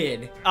of your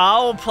win.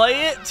 I'll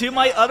play it to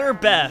my utter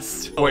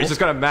best. Wait, he's just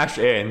gonna mash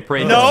in,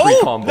 praying No, for free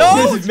combo. no,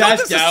 This don't is mashed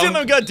just assume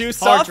down. I'm gonna do Hard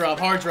stuff. drop.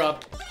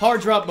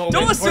 Hard drop moment.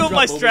 Don't Hard assume drop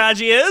my moment.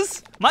 strategy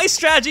is. My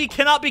strategy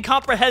cannot be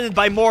comprehended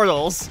by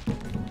mortals.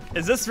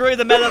 Is this really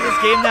the meta of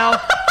this game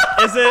now?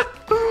 Is it?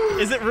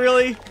 Is it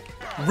really?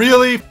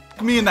 Really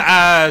f me in the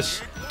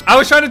ass. I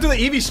was trying to do the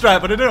Eevee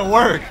strat, but it didn't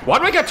work. Why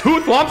do I get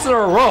 2 thwomps in a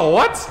row?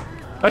 What?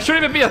 That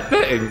shouldn't even be a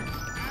thing.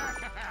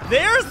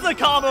 There's the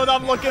combo that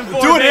I'm looking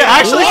for. Dude, it man.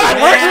 actually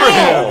What? works for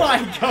Oh him.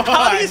 my god.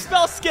 How do you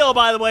spell skill,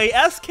 by the way?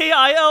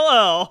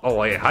 S-K-I-L-L. Oh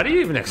wait, how do you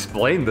even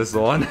explain this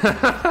one?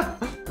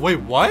 Wait,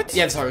 what?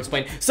 Yeah, it's hard to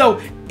explain. So,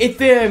 if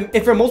they're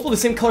multiple of the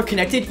same color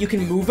connected, you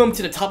can move them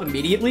to the top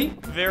immediately.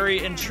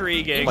 Very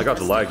intriguing. Oh my god,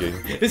 it's lagging.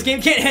 This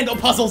game can't handle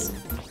puzzles.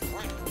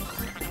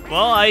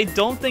 Well, I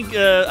don't think.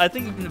 I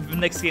think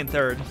Nick's getting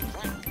third.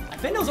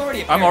 Benno's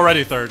already. I'm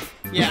already third.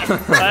 Yeah.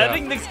 I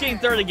think Nick's getting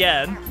third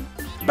again.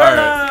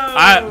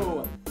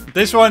 Burno!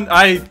 This one,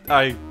 I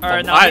Alright,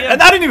 now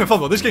and I didn't even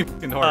fumble. This game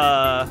fucking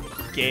hard.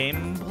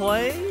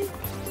 Gameplay?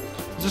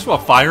 Is this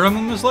what Fire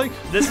Emblem is like?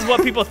 This is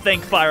what people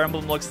think Fire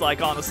Emblem looks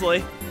like,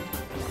 honestly.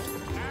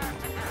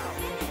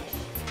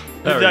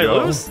 There Did I we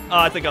go. lose? Oh,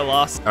 I think I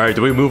lost. Alright,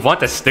 do we move on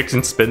to sticks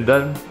and spin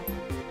then?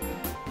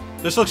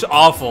 This looks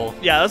awful.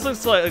 Yeah, this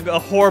looks like a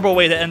horrible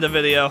way to end the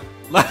video.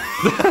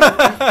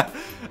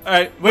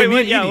 Alright, Wait, me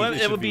and yeah, Evie,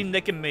 it should would be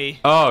Nick and me.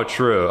 Oh,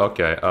 true.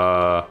 Okay.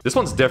 This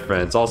one's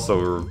different. It's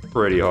also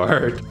pretty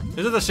hard.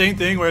 Is it the same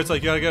thing where it's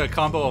like you gotta get a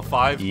combo of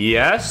 5?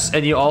 Yes,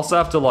 and you also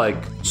have to like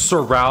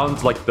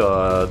surround like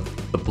the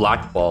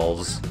black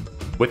balls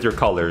with your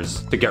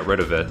colors to get rid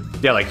of it.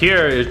 Yeah, like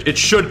here it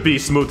should be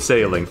smooth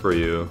sailing for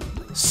you.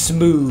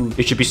 Smooth.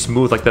 It should be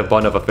smooth like the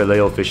bun of a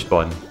filet-o-fish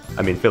bun.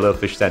 I mean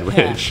filet-o-fish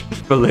sandwich.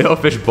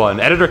 Filet-o-fish bun.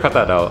 Editor, cut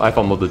that out. I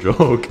fumbled the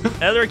joke.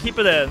 Editor, keep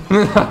it in.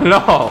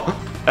 No.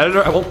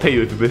 Editor, I won't pay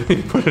you to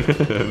put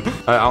it in.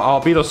 I'll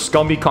be those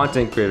scummy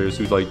content creators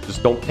who like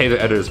just don't pay the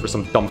editors for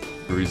some dumb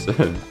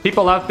reason.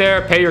 People out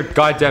there, pay your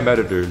goddamn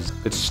editors.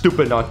 It's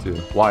stupid not to.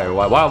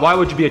 Why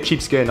would you be a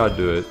cheapskate and not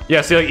do it?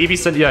 Yeah, see, like Eevee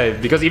said, yeah,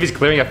 because Eevee's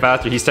clearing it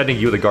faster, he's sending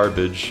you the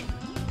garbage.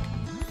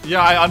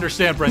 Yeah, I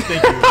understand, Brent.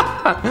 Thank you.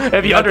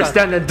 If you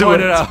understand, then do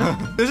Point it.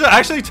 out. This is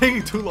actually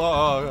taking too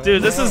long. Oh,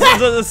 Dude, this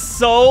is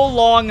so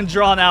long and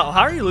drawn out.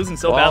 How are you losing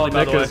so badly,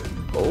 by the way?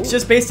 It's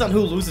just based on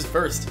who loses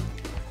first.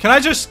 Can I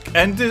just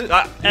end it? You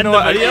End know the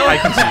what? video? I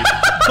concede.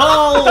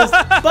 Balls!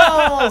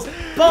 Balls!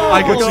 Balls!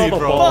 I concede,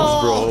 bro.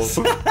 Balls!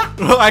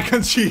 I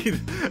concede.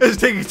 It's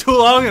taking too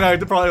long, and I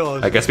probably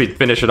lost. I guess we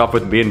finish it up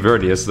with me and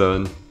Vernius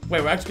then.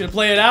 Wait, we're actually gonna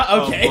play it out?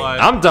 Okay. Oh,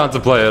 I'm down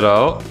to play it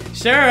out.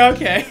 Sure,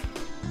 okay.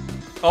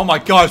 oh my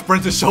gosh,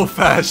 Brent is so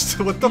fast.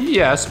 What the?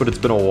 Yes, but it's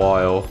been a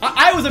while.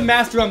 I was a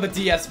master on the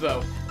DS,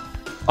 though.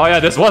 Oh yeah,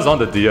 this was on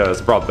the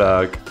DS, brought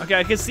back. Okay,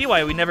 I can see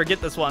why we never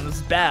get this one. This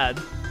is bad.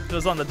 It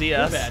was on the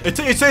DS. Bad.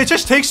 It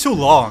just takes too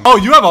long. Oh,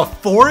 you have a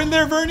 4 in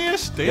there,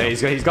 Vernius? Damn. Yeah,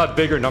 he's got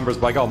bigger numbers,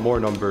 but I got more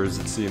numbers,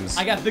 it seems.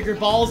 I got bigger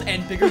balls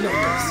and bigger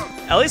numbers.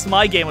 At least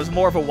my game was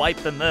more of a wipe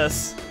than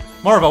this.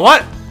 More of a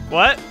what?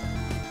 What?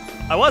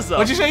 I was though.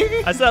 What'd you say,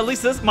 Yuki? I said at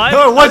least this my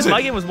No, it wasn't.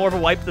 my game was more of a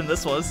wipe than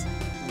this was.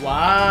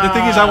 Wow. The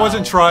thing is, I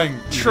wasn't trying.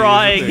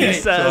 Trying, he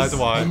So that's says.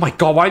 why. Oh my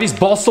god, why are these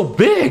balls so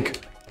big?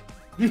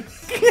 There's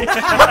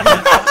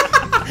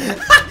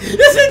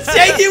a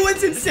genuine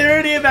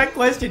sincerity in that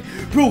question.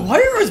 Bro, why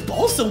are his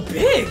balls so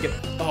big?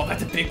 Oh,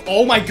 that's a big.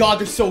 Oh my god,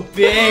 they're so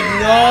big.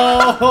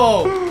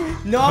 No.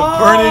 No.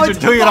 Vernius, you're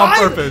doing it on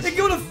 5? purpose. They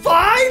go to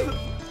 5?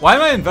 Why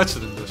am I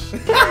invested in this?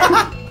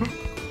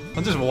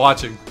 I'm just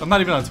watching. I'm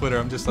not even on Twitter.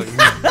 I'm just like.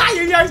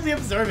 You're actually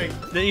observing.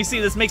 Then you see,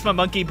 this makes my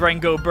monkey brain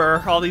go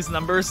burr. All these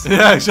numbers.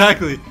 Yeah,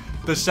 exactly.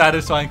 The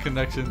satisfying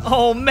connection.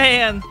 Oh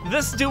man,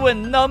 this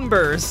doing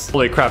numbers.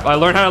 Holy crap, I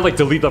learned how to like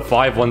delete the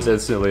 5 ones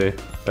instantly.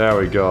 There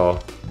we go.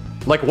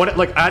 Like when it,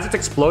 like as it's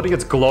exploding,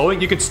 it's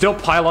glowing, you can still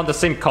pile on the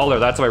same color,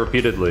 that's why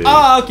repeatedly.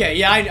 Oh, okay.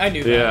 Yeah, I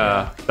knew that.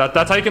 Yeah.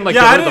 That's how you can like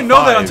Yeah, get I rid of didn't the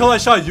know that 5. until I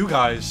saw you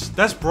guys.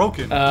 That's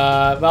broken.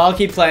 Well, I'll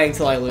keep playing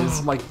till I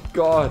lose. Oh my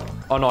god.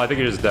 Oh no, I think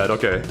you're just dead,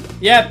 okay.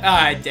 Yep.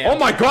 Alright, damn. Oh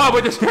my god,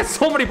 we just got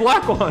so many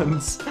black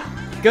ones!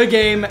 Good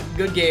game.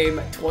 Good game.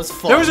 'Twas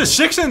fun. There was a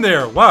 6 in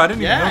there. Wow, I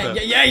didn't even know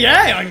that.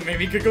 Yeah. Like,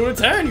 maybe it could go to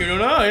 10. You don't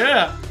know.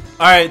 Yeah.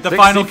 All right, the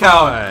final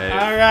count.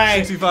 All right.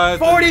 65.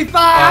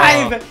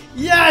 45.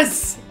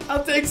 Yes.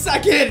 I'll take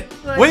second.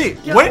 Wait,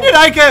 Let's when go. did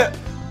I get?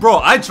 Bro,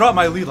 I dropped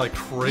my lead like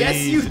crazy.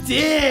 Yes, you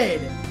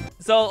did.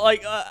 So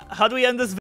like, how do we end this